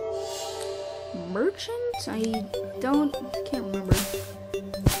the merchant. I can't remember.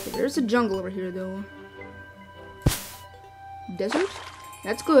 Okay, there's a jungle over here though. Desert?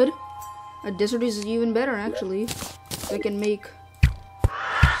 That's good. A desert is even better actually. I can make.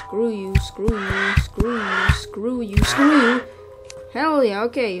 Screw you. Hell yeah.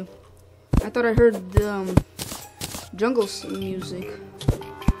 Okay. I thought I heard the jungle music,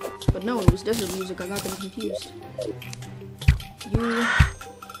 but no, it was desert music. I got them confused. You.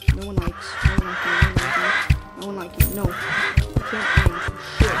 No one likes you. No one like you. No. I can't aim.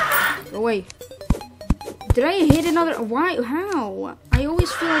 Shit. Go away. Did I hit another? Why? How? I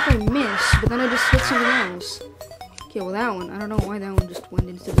always feel like I miss, but then I just hit something else. Okay, well that one. I don't know why that one just went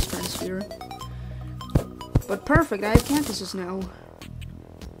into the stratosphere. But perfect. I have cactuses now.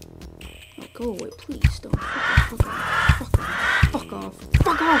 Oh, go away, please. Don't. Fuck. Fuck off.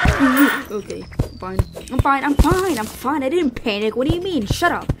 Fuck off. Okay, I'm fine. I didn't panic. What do you mean?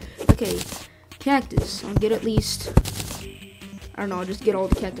 Shut up. Okay, cactus. I'll get at least... I don't know, I'll just get all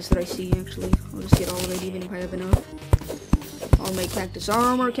the cactus that I see, actually. I'll just get all of it, even if I have enough. I'll make cactus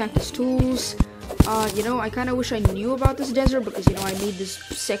armor, cactus tools. You know, I kind of wish I knew about this desert, because, you know, I made this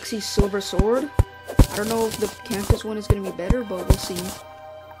sexy silver sword. I don't know if the cactus one is going to be better, but we'll see.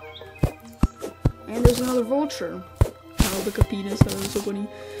 And there's another vulture. Oh, the penis, that was so funny.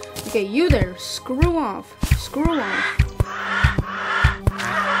 Okay, you there, screw off. Screw off.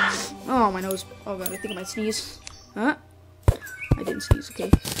 Oh, my nose. Oh god, I think I might sneeze. Huh? I didn't sneeze, okay.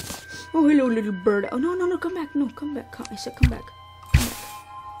 Oh, hello, little bird. Oh, no, come back. No, come back. I said come back. Come back.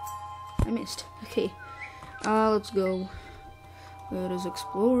 I missed. Okay. Let's go. Let us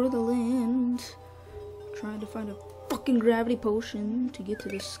explore the land. Trying to find a fucking gravity potion to get to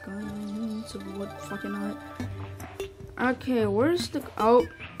the skylines of what fucking not. Okay, where's the... Oh,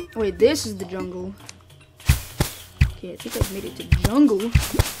 wait, this is the jungle. Okay, I think I've made it to jungle.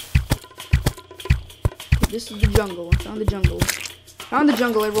 Okay, this is the jungle. I found the jungle. Found the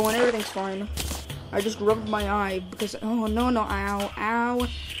jungle, everyone. Everything's fine. I just rubbed my eye because... Oh, no. Ow.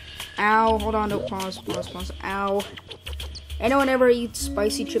 Hold on. No, pause. Ow. Anyone ever eats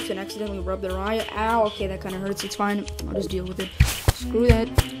spicy chips and accidentally rub their eye? Ow. Okay, that kind of hurts. It's fine. I'll just deal with it. Screw that.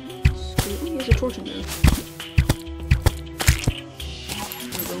 Oh, there's a torch in there.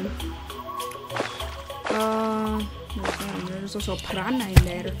 There's also a piranha in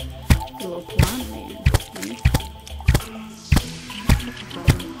there. A little piranha man.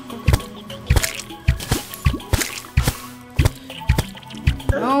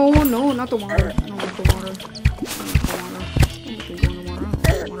 No, not the water. I don't want the water.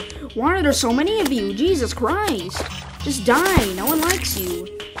 Why are there so many of you? Jesus Christ. Just die. No one likes you.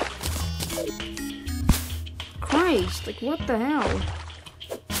 Christ. Like, what the hell?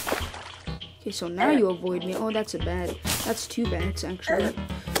 Okay, so now you avoid me. Oh, that's two bats, actually.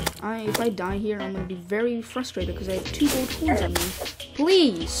 If I die here, I'm gonna be very frustrated because I have 2 gold coins on me.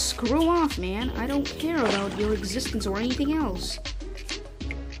 Please, screw off, man. I don't care about your existence or anything else.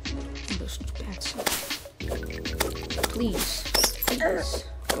 Those bats. Please.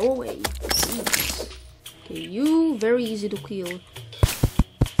 Go away. Please. Okay, you, very easy to kill.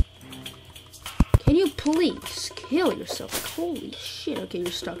 Can you please kill yourself? Like, holy shit. Okay,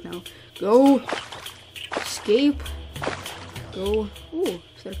 you're stuck now. Go. Escape. Go. Ooh,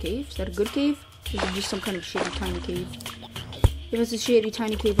 is that a cave? Is that a good cave? Or is it just some kind of shitty tiny cave? If it's a shitty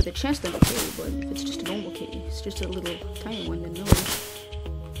tiny cave with a chest, then okay. But if it's just a normal cave, it's just a little tiny one, then no.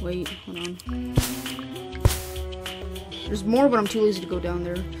 Wait, hold on. There's more, but I'm too lazy to go down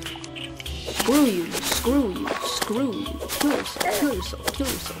there. Screw you.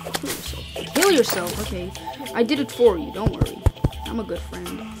 Kill yourself. Okay. I did it for you, don't worry. I'm a good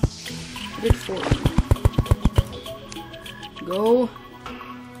friend. I did it for you. Go.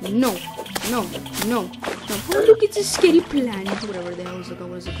 No. Oh, look, it's a scary plant. Whatever the hell is it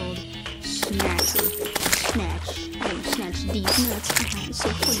called. What is it called? Snatcher. Snatch these nuts. It's so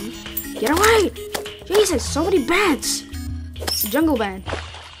funny. Get away! Jesus, so many bats! Jungle bat.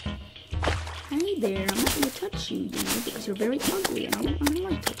 Hi there, I'm not gonna touch you, because you're very ugly, and I don't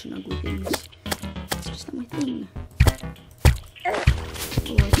like touching ugly things. It's just not my thing.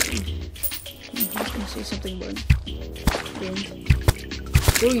 Oh, I was gonna say something, but I didn't.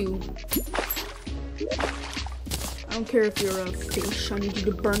 Screw you. I don't care if you're a fish, I need you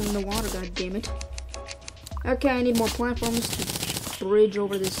to burn in the water, god damn it. Okay, I need more platforms to bridge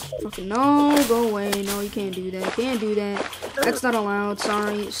over this fucking... No, go away. No, you can't do that. That's not allowed.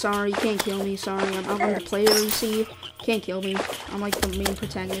 Sorry, you can't kill me. Sorry, I'm the player, you see. Can't kill me. I'm like the main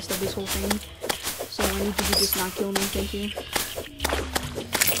protagonist of this whole thing. So I need you to just not kill me, thank you.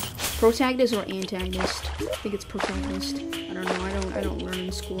 Protagonist or antagonist? I think it's protagonist. I don't know, I don't learn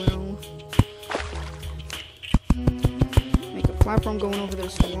in school at all. Make a platform going over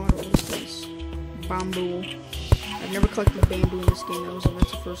this water. What is this? Bamboo. I've never collected bamboo in this game,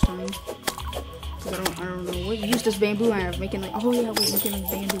 that's the first time. Cause I don't know what use does bamboo have? Making like, oh yeah, wait, making like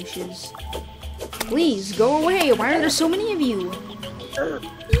bamboo shiz. Please go away. Why are there so many of you?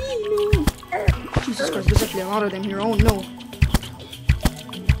 Jesus Christ, there's actually a lot of them here. Oh no.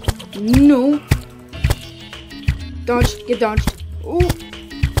 No. Dodge, get dodged. Oh.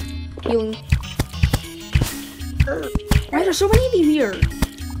 Healing. Why are there so many of you here?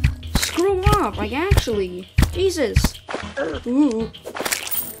 Screw up, like actually. Jesus. Ooh.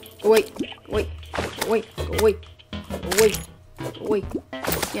 Go away.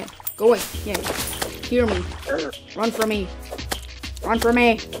 Yeah, go away. Yeah. Hear me. Run for me.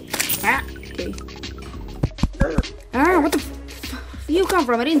 Ah, okay. Ah, what the come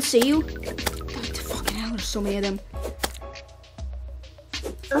from? I didn't see you. Fucking hell, there's so many of them.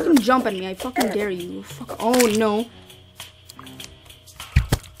 Fucking jump at me, I fucking dare you. Fuck. Oh no.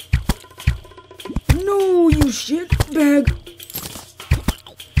 No, you shit bag.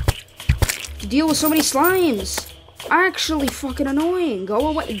 Deal with so many slimes. Actually fucking annoying. Go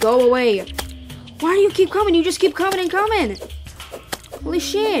away. Go away. Why do you keep coming? You just keep coming and coming. Holy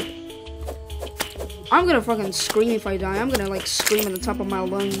shit. I'm gonna fucking scream if I die. I'm gonna like scream at the top of my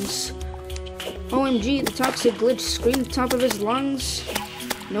lungs. OMG, the toxic glitch screamed at the top of his lungs.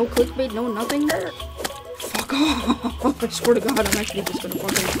 No clickbait, no nothing. Fuck off. I swear to God, I'm actually just gonna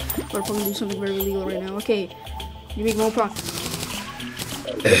fucking do something very illegal right now. Okay. You make more pro.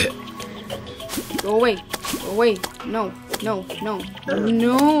 Go away. Go away. No. No. No.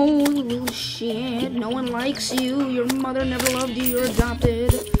 No, little shit. No one likes you. Your mother never loved you. You're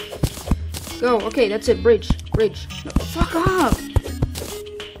adopted. Go. Okay, that's it. Bridge. Bridge. No, fuck off.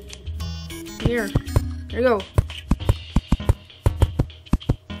 Here. There you go.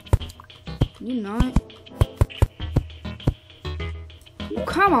 Can you not? Oh,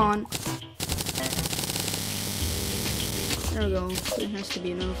 come on. There we go. That has to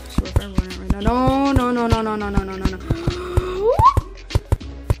be enough. So if I run it right now. No, no, no, no, no, no, no, no, no, no.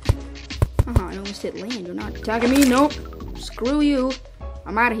 I almost hit land. You're not attacking me. Nope. Screw you.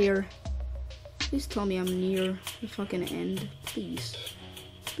 I'm out of here. Please tell me I'm near the fucking end. Please.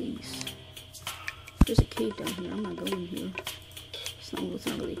 Please. There's a cave down here. I'm not going here. It's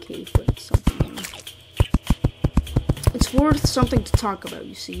not really a cave, but it's something. It's worth something to talk about,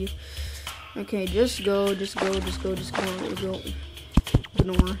 you see. Okay, just go, just go, just go, just go, go.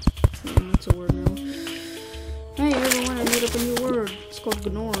 Gnore. Yeah, that's a word now. Hey everyone, I made up a new word. It's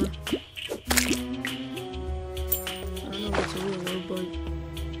called gnore. I don't know if it's a real word, but...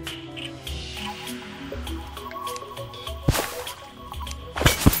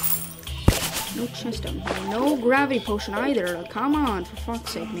 No chest down here. No gravity potion either. Come on, for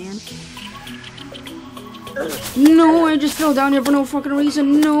fuck's sake, man. No, I just fell down here for no fucking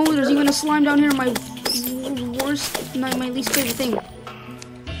reason. No, there's even a slime down here. My worst, my least favorite thing.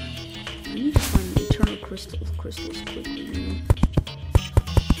 I need to find eternal crystals quickly.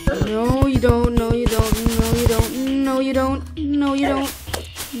 No, you don't. No, you don't. No, you don't. No, you don't. No, you don't.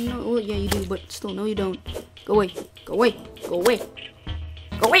 No, well, yeah, you do, but still, no, you don't. Go away. Go away. Go away.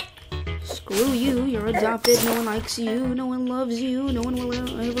 Go away. Screw you. You're adopted. No one likes you. No one loves you. No one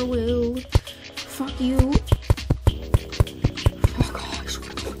will ever will. Fuck you. Fuck off, I swear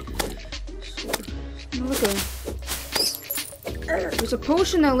to God. Look at there's a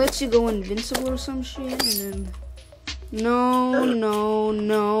potion that lets you go invincible or some shit, and then... No, no,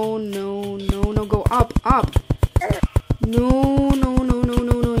 no, no, no, no, go up, up. No, no, no, no,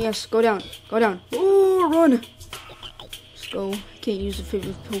 no, no, yes, go down, go down. Oh, run. Just go. Can't use the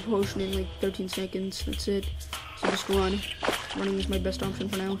favorite potion in like 13 seconds, that's it. So just run. Running is my best option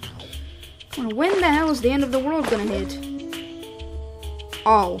for now. When the hell is the end of the world gonna hit?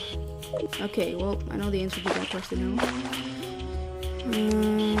 Oh. Okay, well, I know the answer to that question now.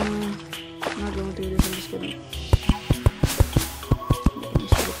 I'm not going through this, I'm just gonna... Make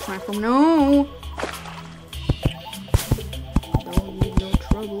this little platform. No! Don't need no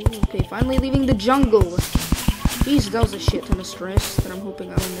trouble. Okay, finally leaving the jungle. Jeez, that was a shit ton of stress that I'm hoping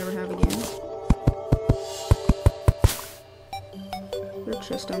I will never have again.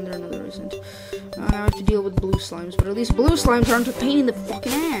 Chest down there, no there isn't. Now I have to deal with blue slimes, but at least blue slimes aren't a pain in the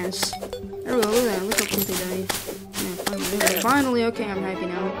fucking ass. There we go, look at that, look how quick they died. Yeah, finally, okay, I'm happy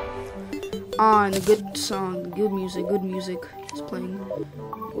now. Ah, and the good song, the good music is playing.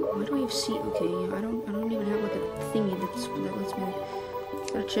 Why do I have C? Okay, I don't even have like a thingy that lets me.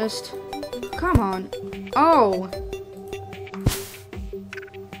 Is that a chest? Come on. Oh!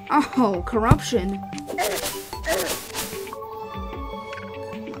 Oh, corruption.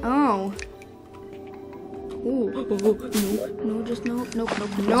 Oh. Ooh. Oh, no, just nope.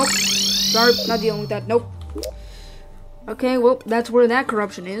 Sorry, not dealing with that. Nope. Okay, well, that's where that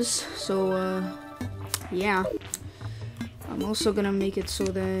corruption is. So, yeah. I'm also gonna make it so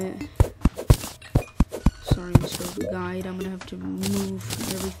that... Sorry, Mr. Guide. I'm gonna have to move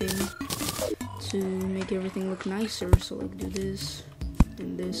everything to make everything look nicer. So, like, do this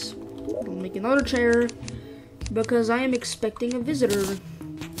and this. I'll make another chair because I am expecting a visitor.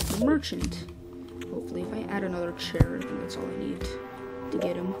 Merchant. Hopefully, if I add another chair, I think that's all I need to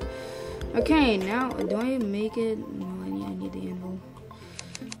get him. Okay, now do I make it? No, I need the anvil.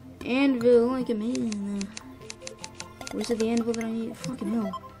 Anvil, I can make it. Where's the anvil that I need? Fucking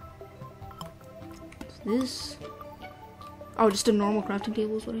hell. This. Oh, just a normal crafting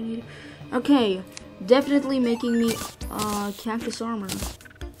table is what I need. Okay, Definitely making me cactus armor.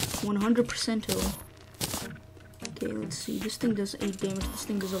 100%. Okay, let's see. This thing does 8 damage. This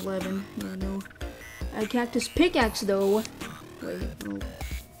thing does 11. Yeah, no. Cactus pickaxe though. Wait, no.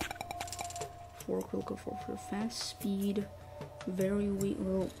 4 quick, 4 for fast speed. Very weak.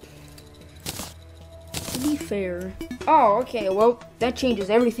 Well, to be fair. Oh, okay. Well, that changes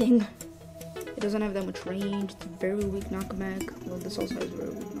everything. It doesn't have that much range. It's very weak knockback. Well, this also has very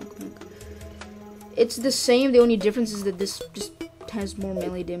weak knockback. It's the same. The only difference is that this just has more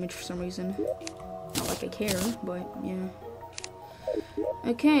melee damage for some reason. Not like I care, but yeah.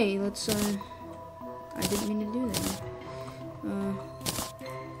 Okay, let's I didn't mean to do that.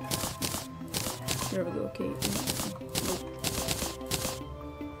 There we go. Okay.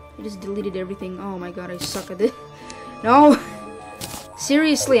 I just deleted everything. Oh my god, I suck at this. No!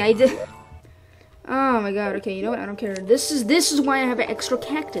 Seriously, I did. Oh my god, okay, you know what? I don't care. This is why I have an extra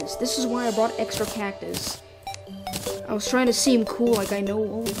cactus. This is why I brought extra cactus. I was trying to seem cool, like I know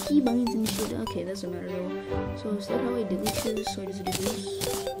all the keybinds and shit. Okay, doesn't matter though. So is that how I delete this? So I just do this?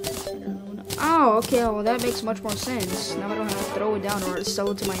 I don't know. Oh, okay, well that makes much more sense. Now I don't have to throw it down or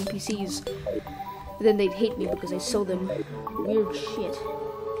sell it to my NPCs. Then they'd hate me because I sell them weird shit.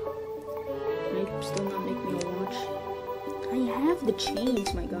 Can I still not make me a watch? I have the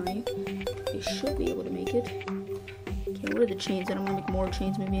chains, my guy. I should be able to make it. Okay, what are the chains? I don't want to make more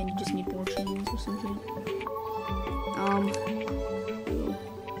chains. Maybe I just need more chains or something.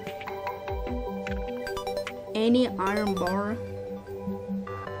 Any iron bar?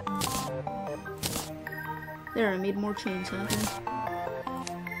 There, I made more chains, haven't I?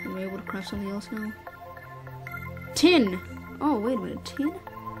 Am I able to craft something else now? Tin! Oh, wait a minute, tin?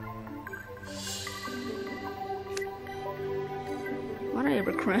 Why'd I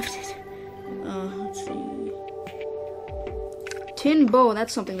ever craft it? Let's see. Tin bow,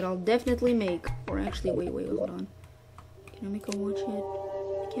 that's something that I'll definitely make. Or actually, wait, hold on. Can I make a watch yet?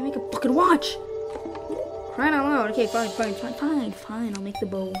 I can't make a fucking watch! Crying out loud. Okay, fine, I'll make the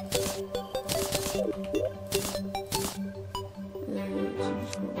bow.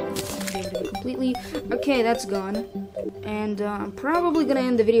 Completely. Okay, that's gone. And I'm probably gonna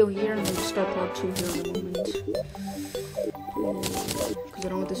end the video here and then just start part 2 here in a moment. Because I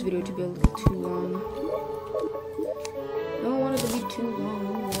don't want this video to be a little too long. I don't want it to be too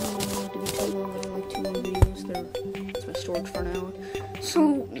long. I don't like too long videos. That's my storage for now.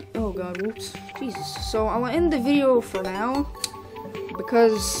 So, oh god, whoops. Jesus. So I'll end the video for now.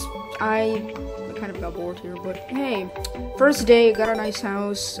 Because I kind of got bored here, but hey, first day, got a nice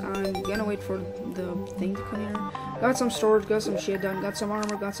house. I'm gonna wait for the thing to come here. Got some storage, got some shit done, got some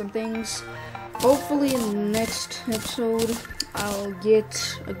armor, got some things. Hopefully in the next episode, I'll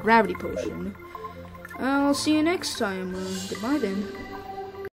get a gravity potion. I'll see you next time. Goodbye then.